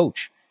be a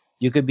coach.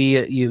 You could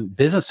be you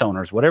business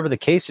owners, whatever the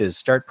case is.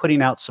 Start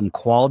putting out some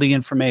quality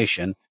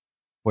information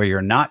where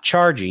you're not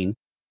charging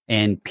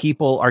and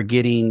people are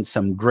getting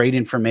some great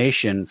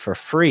information for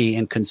free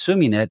and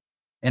consuming it.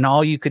 And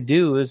all you could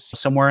do is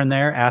somewhere in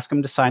there, ask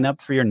them to sign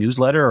up for your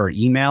newsletter or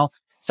email,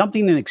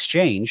 something in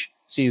exchange.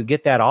 So you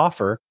get that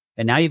offer,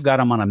 and now you've got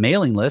them on a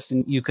mailing list,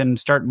 and you can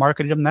start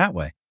marketing them that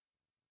way.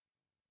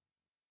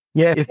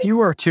 Yeah. If you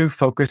are too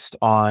focused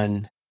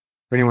on,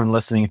 for anyone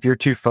listening, if you're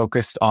too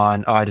focused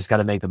on, I just got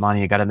to make the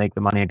money, I got to make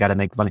the money, I got to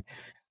make the money,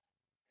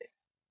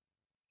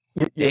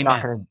 you're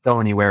not going to go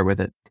anywhere with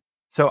it.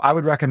 So I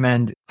would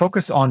recommend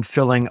focus on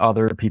filling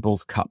other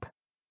people's cup.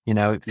 In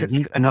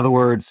other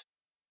words,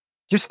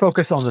 just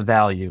focus on the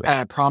value. And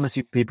I promise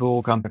you, people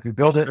will come. If you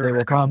build it, they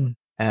will come.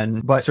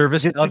 But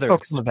service just others.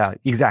 Focus on the value.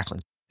 Exactly.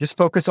 Just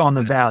focus on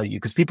the value,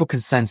 because people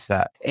can sense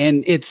that.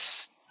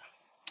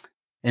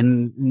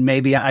 And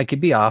maybe I could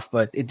be off,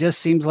 but it just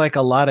seems like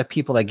a lot of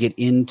people that get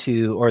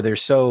into, or they're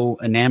so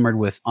enamored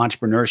with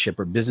entrepreneurship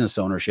or business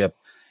ownership,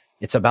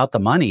 it's about the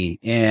money.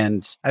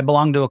 And I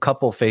belong to a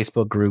couple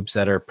Facebook groups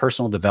that are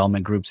personal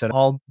development groups that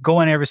I'll go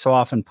in every so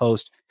often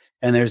post.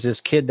 And there's this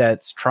kid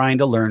that's trying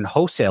to learn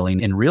wholesaling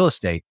in real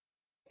estate.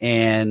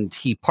 And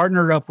he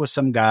partnered up with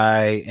some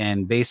guy,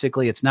 and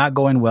basically it's not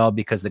going well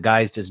because the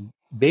guy's just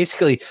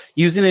basically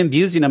using and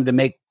abusing him to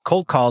make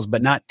cold calls,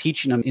 but not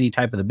teaching them any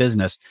type of the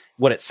business.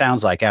 What it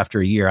sounds like after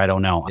a year, I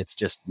don't know. It's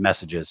just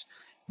messages.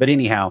 But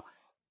anyhow,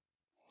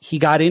 he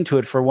got into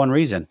it for one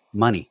reason: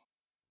 money.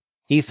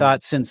 He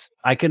thought, since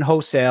I can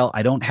wholesale,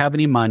 I don't have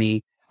any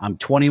money, I'm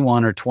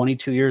 21 or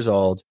 22 years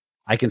old,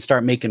 I can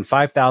start making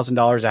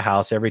 $5,000 a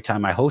house every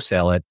time I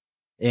wholesale it.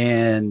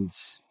 And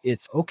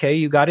it's okay,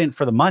 you got in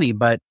for the money,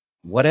 but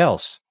what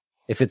else?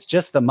 If it's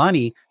just the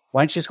money,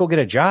 why don't you just go get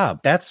a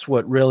job? That's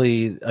what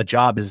really a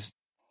job is,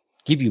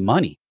 give you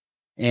money.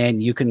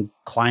 And you can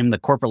climb the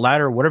corporate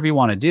ladder, whatever you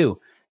want to do.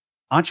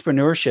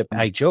 Entrepreneurship,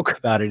 I joke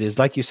about it, is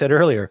like you said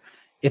earlier,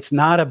 it's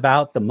not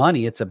about the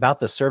money, it's about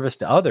the service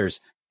to others.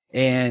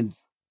 And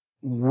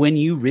when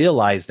you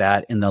realize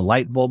that and the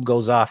light bulb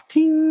goes off,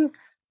 ting,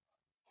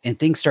 and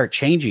things start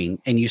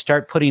changing, and you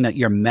start putting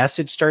your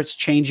message starts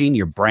changing,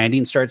 your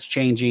branding starts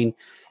changing,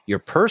 your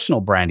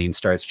personal branding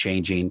starts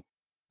changing,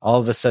 all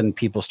of a sudden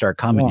people start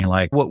coming. You're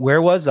like,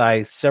 where was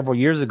I several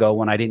years ago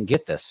when I didn't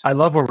get this? I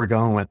love where we're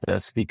going with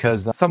this,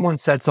 because someone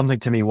said something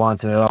to me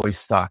once and it always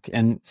stuck.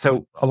 And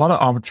so a lot of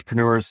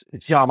entrepreneurs,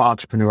 I'm an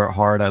entrepreneur at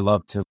heart. I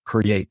love to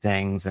create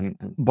things,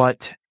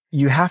 but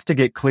you have to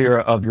get clear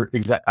of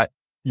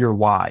your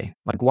why.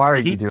 Like, why are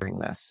you doing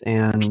this?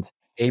 And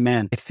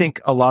amen. I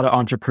think a lot of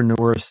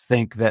entrepreneurs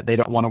think that they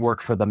don't want to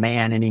work for the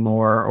man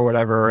anymore or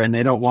whatever, and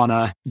they don't want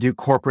to do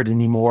corporate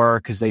anymore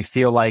because they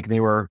feel like they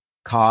were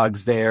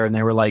cogs there and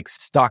they were like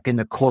stuck in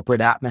the corporate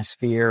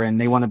atmosphere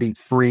and they want to be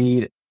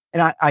freed.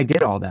 And I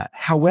get all that.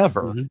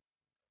 However,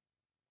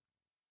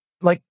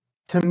 like,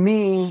 to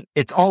me,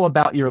 it's all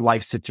about your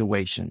life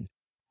situation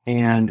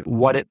and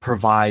what it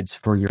provides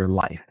for your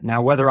life.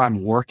 Now, whether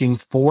I'm working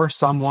for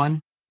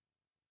someone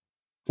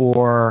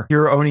or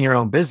you're owning your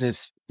own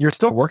business, you're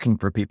still working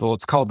for people.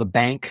 It's called the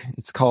bank.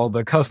 It's called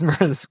the customer.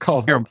 It's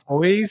called your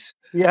employees.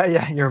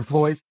 Yeah, your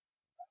employees.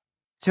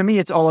 To me,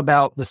 it's all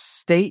about the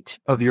state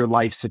of your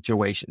life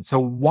situation. So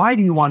why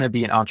do you want to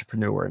be an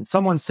entrepreneur? And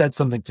someone said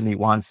something to me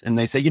once, and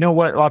they say, you know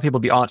what? A lot of people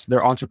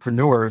they're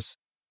entrepreneurs.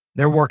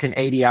 They're working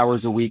 80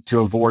 hours a week to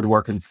avoid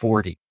working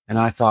 40. And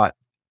I thought,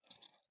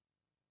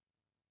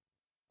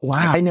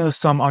 wow, I know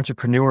some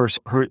entrepreneurs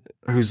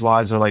whose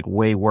lives are like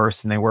way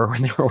worse than they were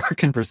when they were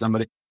working for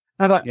somebody.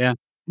 And I thought, Yeah.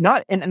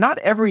 not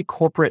every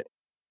corporate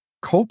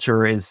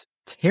culture is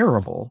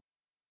terrible.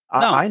 No.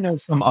 I know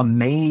some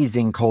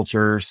amazing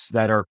cultures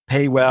that are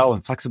pay well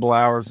and flexible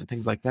hours and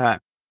things like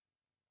that.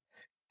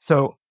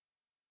 So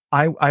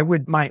what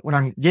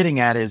I'm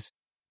getting at is,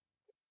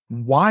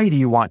 why do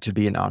you want to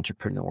be an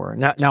entrepreneur?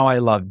 Now I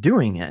love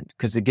doing it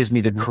because it gives me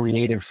the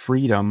creative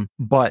freedom,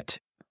 but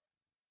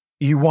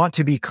you want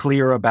to be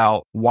clear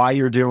about why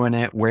you're doing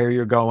it, where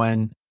you're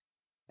going,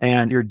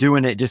 and you're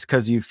doing it just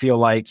because you feel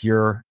like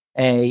you're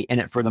A, in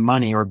it for the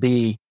money, or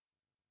B,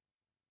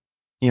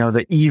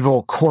 the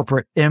evil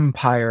corporate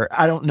empire.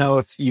 I don't know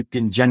if you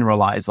can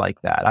generalize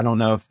like that. I don't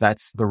know if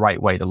that's the right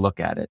way to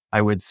look at it.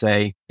 I would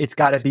say it's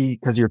got to be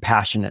because you're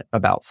passionate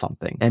about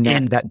something, and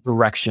that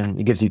direction,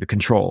 it gives you the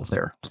control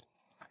there.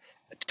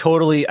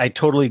 I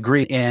totally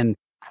agree. And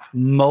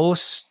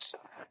most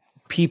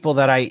people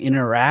that I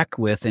interact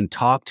with and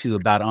talk to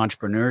about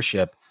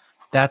entrepreneurship,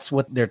 that's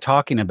what they're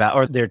talking about,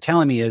 or they're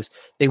telling me is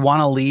they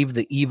want to leave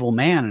the evil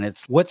man. And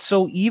it's, what's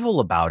so evil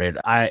about it?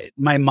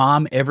 My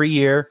mom every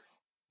year,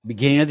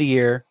 beginning of the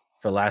year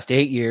for the last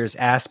 8 years,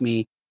 asked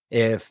me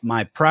if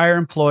my prior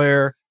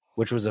employer,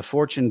 which was a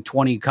Fortune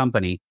 20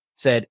 company,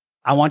 said,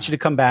 I want you to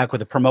come back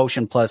with a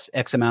promotion plus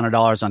X amount of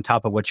dollars on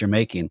top of what you're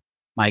making.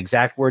 My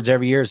exact words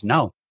every year is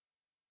no.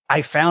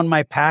 I found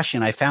my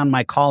passion. I found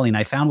my calling.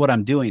 I found what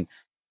I'm doing.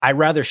 I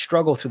rather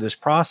struggle through this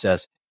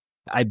process.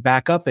 I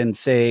back up and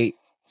say,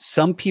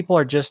 some people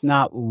are just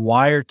not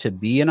wired to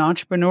be an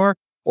entrepreneur,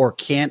 or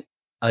can't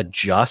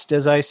adjust,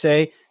 as I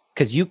say,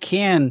 because you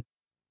can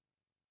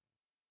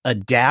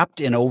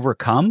adapt and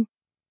overcome,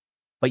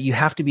 but you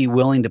have to be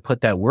willing to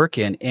put that work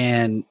in.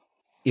 And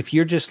if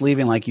you're just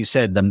leaving, like you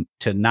said,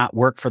 to not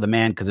work for the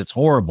man because it's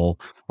horrible,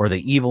 or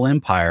the evil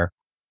empire,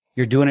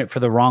 you're doing it for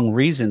the wrong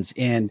reasons.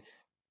 And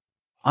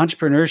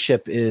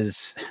entrepreneurship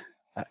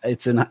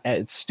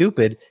it's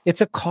stupid.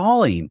 It's a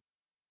calling.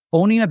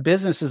 Owning a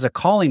business is a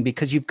calling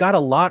because you've got a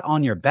lot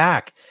on your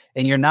back,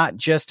 and you're not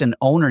just an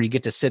owner. You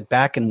get to sit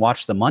back and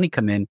watch the money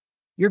come in.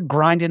 You're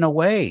grinding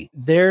away.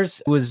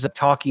 Was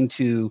talking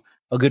to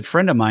a good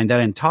friend of mine that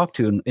I didn't talk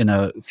to in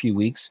a few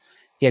weeks.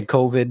 He had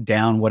COVID,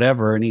 down,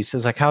 whatever. And he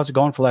says, like, how's it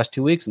going for the last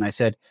 2 weeks? And I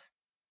said,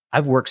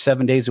 I've worked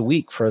 7 days a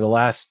week for the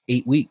last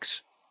 8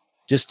 weeks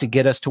just to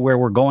get us to where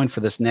we're going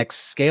for this next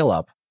scale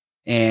up.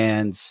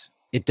 And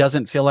it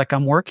doesn't feel like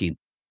I'm working.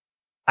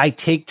 I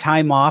take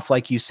time off,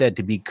 like you said,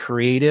 to be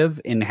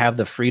creative and have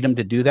the freedom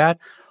to do that.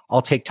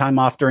 I'll take time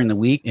off during the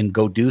week and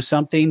go do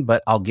something,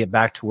 but I'll get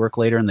back to work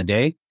later in the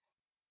day.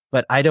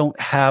 But I don't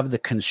have the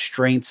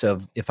constraints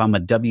of, if I'm a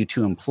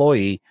W-2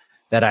 employee,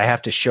 that I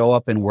have to show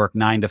up and work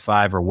 9 to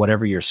 5 or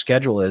whatever your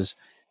schedule is.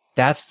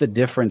 That's the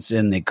difference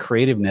in the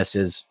creativeness,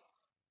 is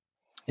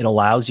it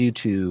allows you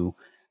to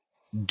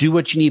do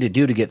what you need to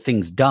do to get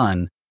things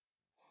done,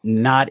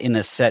 not in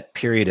a set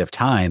period of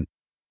time.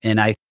 And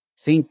I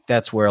think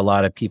that's where a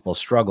lot of people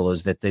struggle,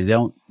 is that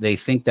they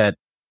think that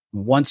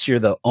once you're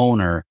the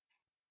owner,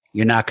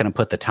 you're not going to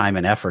put the time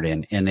and effort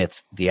in. And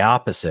it's the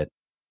opposite.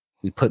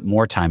 We put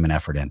more time and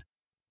effort in.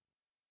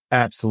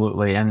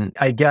 Absolutely. And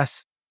I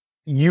guess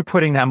you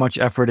putting that much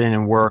effort in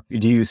and work,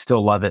 do you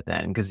still love it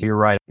then? Because you're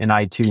right. And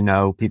I too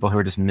know people who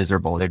are just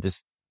miserable. They're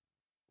just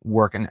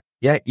working.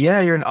 Yeah,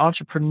 you're an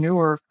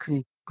entrepreneur.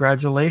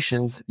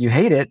 Congratulations. You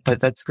hate it, but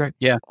that's great.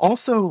 Yeah.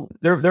 Also,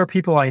 there are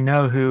people I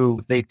know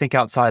who they think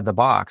outside the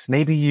box.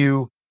 Maybe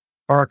you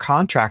are a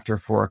contractor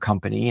for a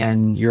company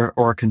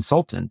or a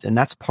consultant, and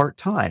that's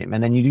part-time.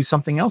 And then you do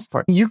something else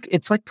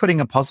it's like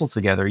putting a puzzle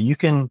together. You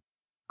can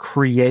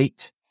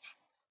create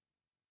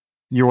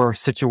your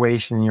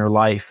situation in your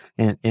life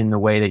in the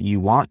way that you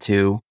want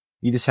to.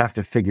 You just have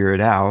to figure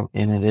it out.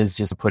 And it is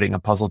just putting a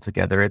puzzle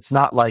together. It's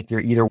not like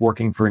you're either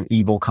working for an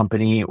evil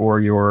company or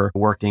you're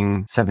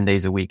working 7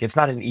 days a week. It's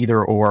not an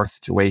either or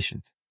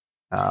situation.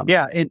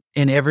 And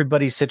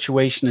everybody's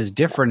situation is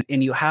different,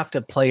 and you have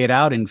to play it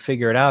out and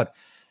figure it out.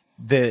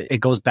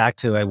 It goes back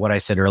to what I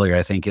said earlier,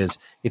 I think, is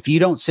if you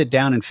don't sit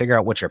down and figure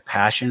out what you're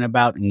passionate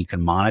about and you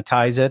can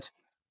monetize it,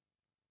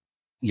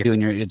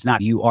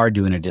 you are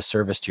doing a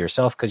disservice to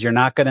yourself, because you're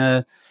not going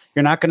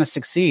to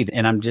succeed.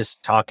 And I'm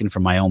just talking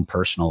from my own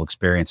personal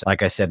experience.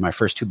 Like I said, my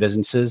first 2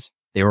 businesses,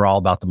 they were all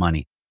about the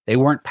money. They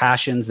weren't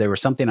passions. They were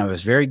something I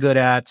was very good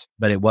at,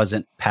 but it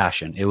wasn't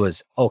passion. It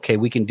was, okay,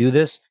 we can do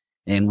this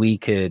and we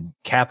could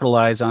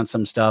capitalize on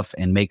some stuff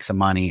and make some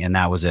money. And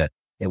that was it.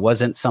 It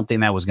wasn't something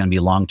that was going to be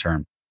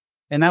long-term.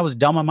 And that was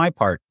dumb on my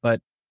part.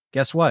 But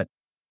guess what?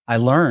 I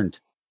learned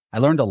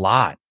a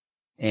lot.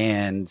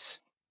 And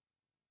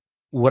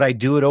would I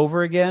do it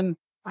over again?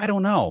 I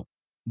don't know.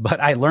 But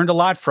I learned a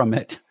lot from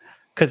it,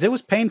 because it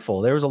was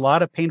painful. There was a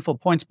lot of painful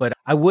points, but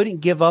I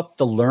wouldn't give up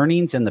the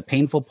learnings and the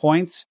painful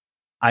points.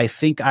 I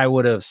think I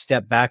would have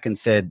stepped back and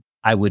said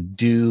I would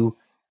do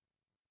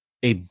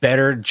a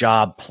better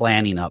job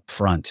planning up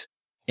front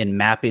and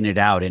mapping it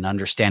out and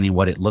understanding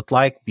what it looked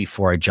like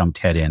before I jumped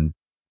head in.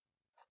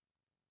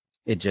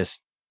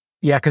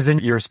 Yeah, because then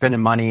you're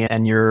spending money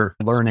and you're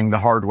learning the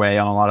hard way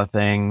on a lot of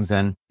things.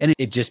 And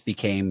it just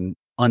became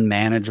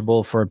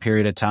unmanageable for a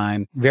period of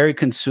time, very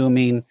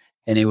consuming.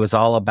 And it was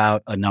all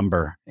about a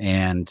number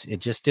and it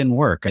just didn't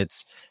work.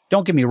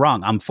 Don't get me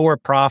wrong, I'm for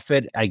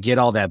profit. I get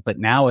all that. But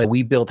now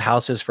we build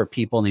houses for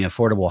people in the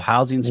affordable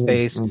housing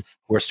space. Mm-hmm.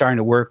 We're starting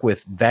to work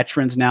with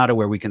veterans now to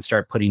where we can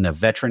start putting a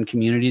veteran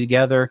community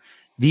together.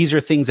 These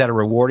are things that are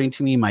rewarding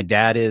to me. My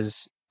dad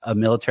is a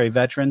military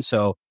veteran,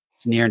 so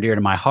it's near and dear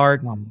to my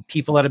heart.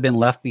 People that have been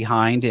left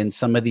behind in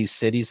some of these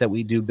cities that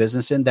we do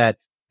business in that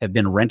have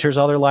been renters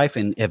all their life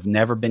and have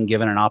never been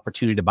given an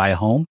opportunity to buy a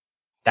home.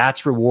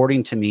 That's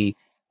rewarding to me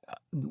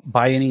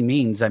by any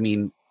means. I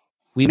mean,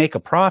 we make a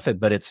profit,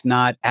 but it's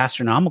not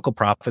astronomical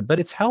profit, but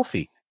it's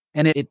healthy.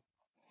 And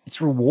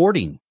it's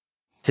rewarding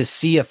to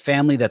see a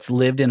family that's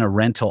lived in a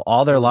rental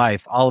all their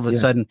life, all of a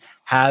sudden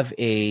have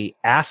a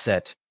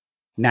asset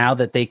now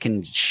that they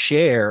can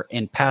share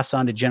and pass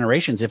on to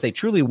generations if they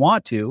truly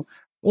want to,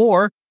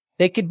 or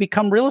they could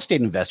become real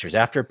estate investors.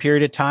 After a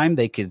period of time,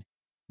 they could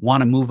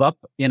want to move up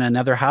in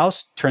another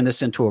house, turn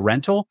this into a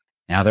rental.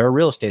 Now they're a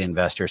real estate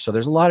investor. So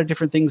there's a lot of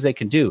different things they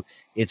can do.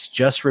 It's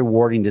just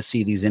rewarding to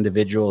see these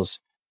individuals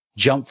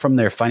jump from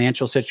their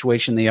financial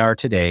situation they are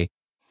today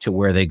to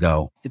where they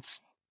go.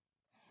 It's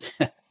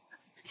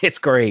it's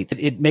great.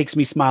 It makes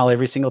me smile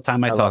every single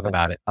time I talk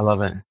about it. I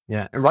love it.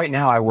 Yeah. Right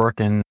now I work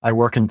in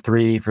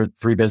three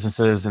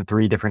businesses in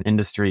three different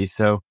industries.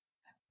 So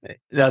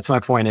that's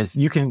my point is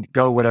you can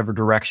go whatever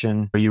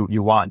direction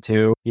you want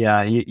to.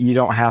 Yeah. You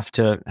don't have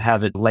to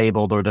have it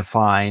labeled or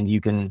defined.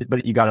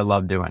 But you got to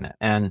love doing it.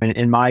 And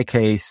in my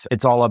case,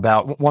 it's all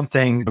about one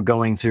thing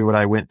going through what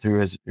I went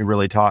through is it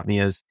really taught me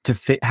is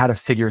how to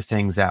figure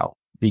things out,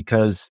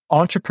 because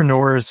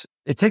entrepreneurs,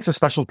 it takes a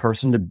special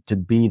person to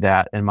be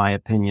that, in my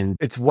opinion.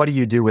 It's what do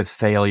you do with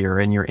failure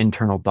in your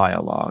internal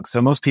dialogue?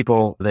 So most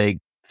people, they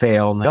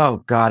fail. And,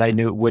 oh God, I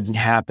knew it wouldn't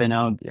happen.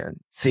 Oh,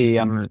 see,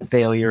 I'm a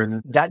failure.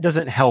 And that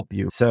doesn't help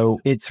you. So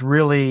it's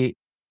really,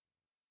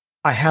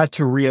 I had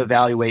to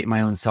reevaluate my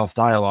own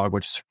self-dialogue,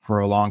 which for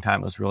a long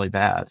time was really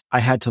bad.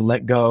 I had to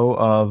let go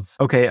of,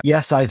 okay,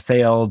 yes, I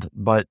failed,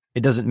 but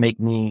it doesn't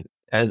make me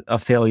a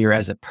failure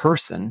as a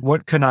person.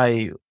 What can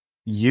I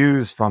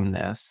use from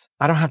this?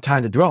 I don't have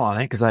time to dwell on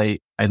it because I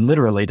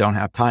literally don't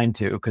have time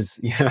to, because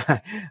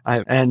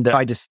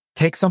I just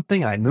take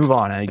something and I move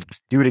on and I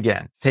do it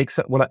again. Take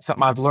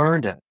something I've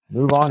learned and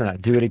move on and I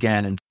do it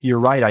again. And you're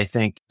right. I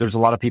think there's a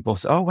lot of people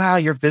say, oh, wow,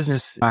 your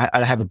business,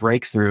 I have a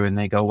breakthrough, and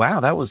they go, wow,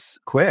 that was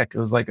quick. It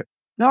was like,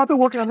 no, I've been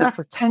working on that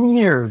for 10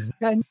 years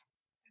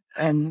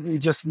and you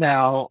just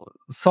now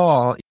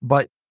saw,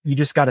 but you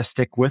just got to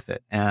stick with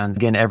it. And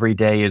again, every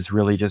day is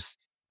really just,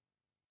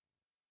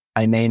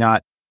 I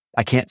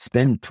can't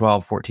spend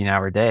 12,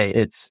 14-hour day.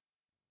 It's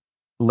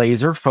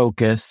laser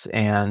focus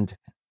and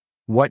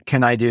what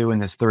can I do in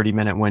this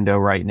 30-minute window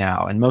right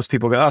now? And most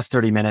people go, oh, it's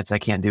 30 minutes. I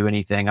can't do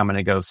anything. I'm going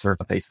to go surf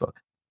Facebook.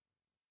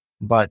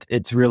 But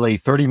it's really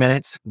 30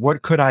 minutes.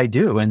 What could I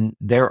do? And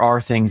there are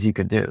things you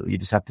could do. You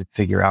just have to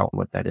figure out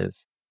what that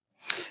is.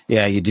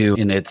 Yeah, you do.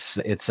 And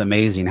it's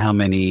amazing how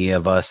many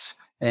of us,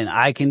 and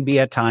I can be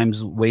at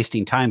times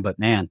wasting time, but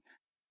man,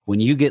 when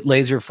you get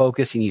laser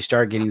focused and you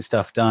start getting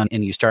stuff done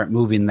and you start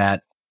moving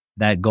that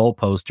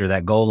goalpost or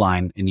that goal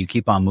line and you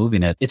keep on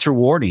moving it, it's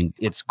rewarding.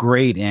 It's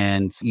great.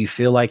 And you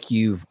feel like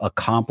you've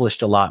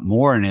accomplished a lot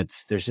more. And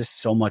there's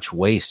just so much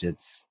waste.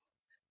 It's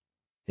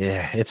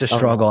a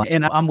struggle.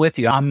 And I'm with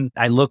you.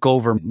 I look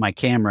over my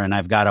camera and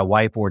I've got a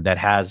whiteboard that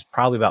has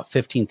probably about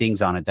 15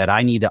 things on it that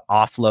I need to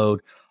offload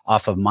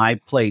off of my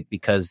plate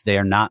because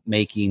they're not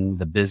making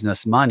the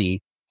business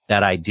money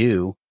that I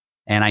do.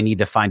 And I need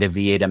to find a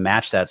VA to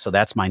match that. So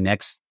that's my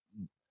next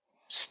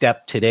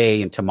step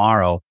today and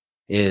tomorrow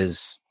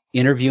is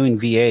interviewing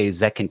VAs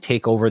that can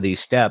take over these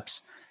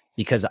steps,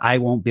 because I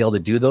won't be able to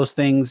do those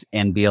things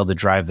and be able to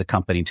drive the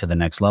company to the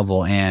next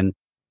level. And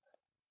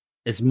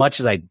as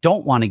much as I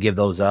don't want to give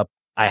those up,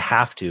 I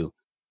have to,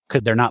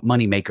 because they're not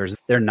money makers.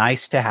 They're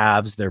nice to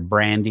haves, their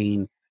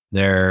branding,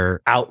 their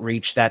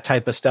outreach, that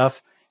type of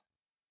stuff.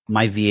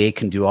 My VA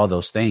can do all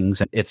those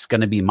things. It's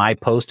going to be my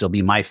post. It'll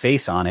be my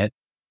face on it.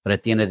 But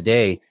at the end of the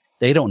day,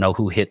 they don't know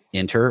who hit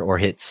enter or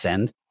hit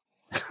send.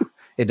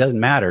 It doesn't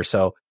matter.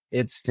 So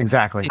it's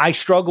exactly. I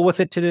struggle with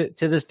it to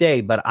this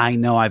day, but I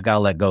know I've got to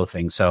let go of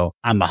things. So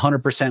I'm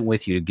 100%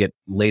 with you to get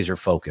laser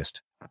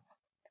focused.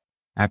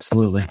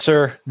 Absolutely.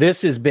 Sir,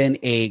 this has been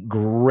a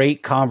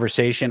great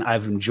conversation.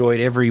 I've enjoyed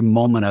every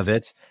moment of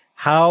it.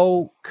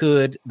 How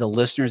could the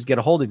listeners get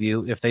a hold of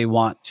you if they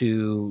want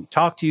to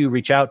talk to you,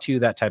 reach out to you,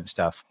 that type of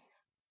stuff?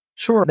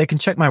 Sure. They can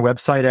check my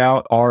website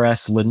out,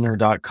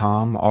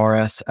 rslindner.com,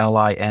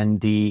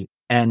 rslindner.com.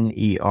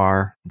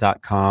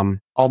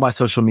 All my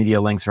social media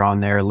links are on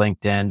there,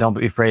 LinkedIn. Don't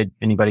be afraid.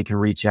 Anybody can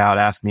reach out,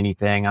 ask me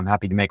anything. I'm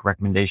happy to make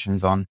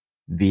recommendations on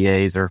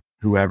VAs or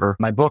whoever.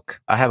 My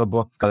book, I have a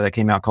book that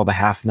came out called The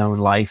Half Known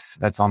Life.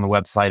 That's on the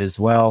website as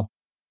well,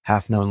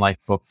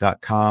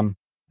 halfknownlifebook.com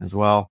as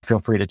well. Feel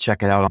free to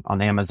check it out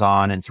on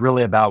Amazon. It's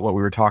really about what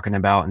we were talking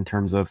about in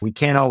terms of we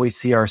can't always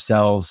see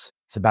ourselves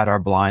It's about our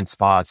blind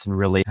spots and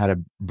really how to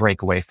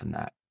break away from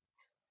that.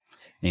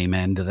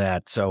 Amen to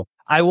that. So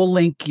I will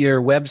link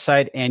your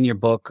website and your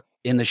book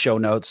in the show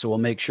notes. So we'll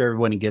make sure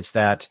everyone gets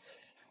that.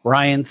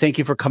 Ryan, thank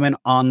you for coming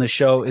on the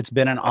show. It's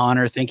been an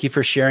honor. Thank you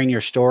for sharing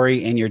your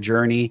story and your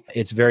journey.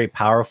 It's very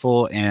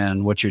powerful,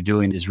 and what you're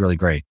doing is really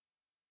great.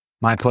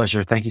 My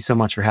pleasure. Thank you so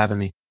much for having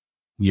me.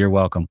 You're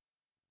welcome.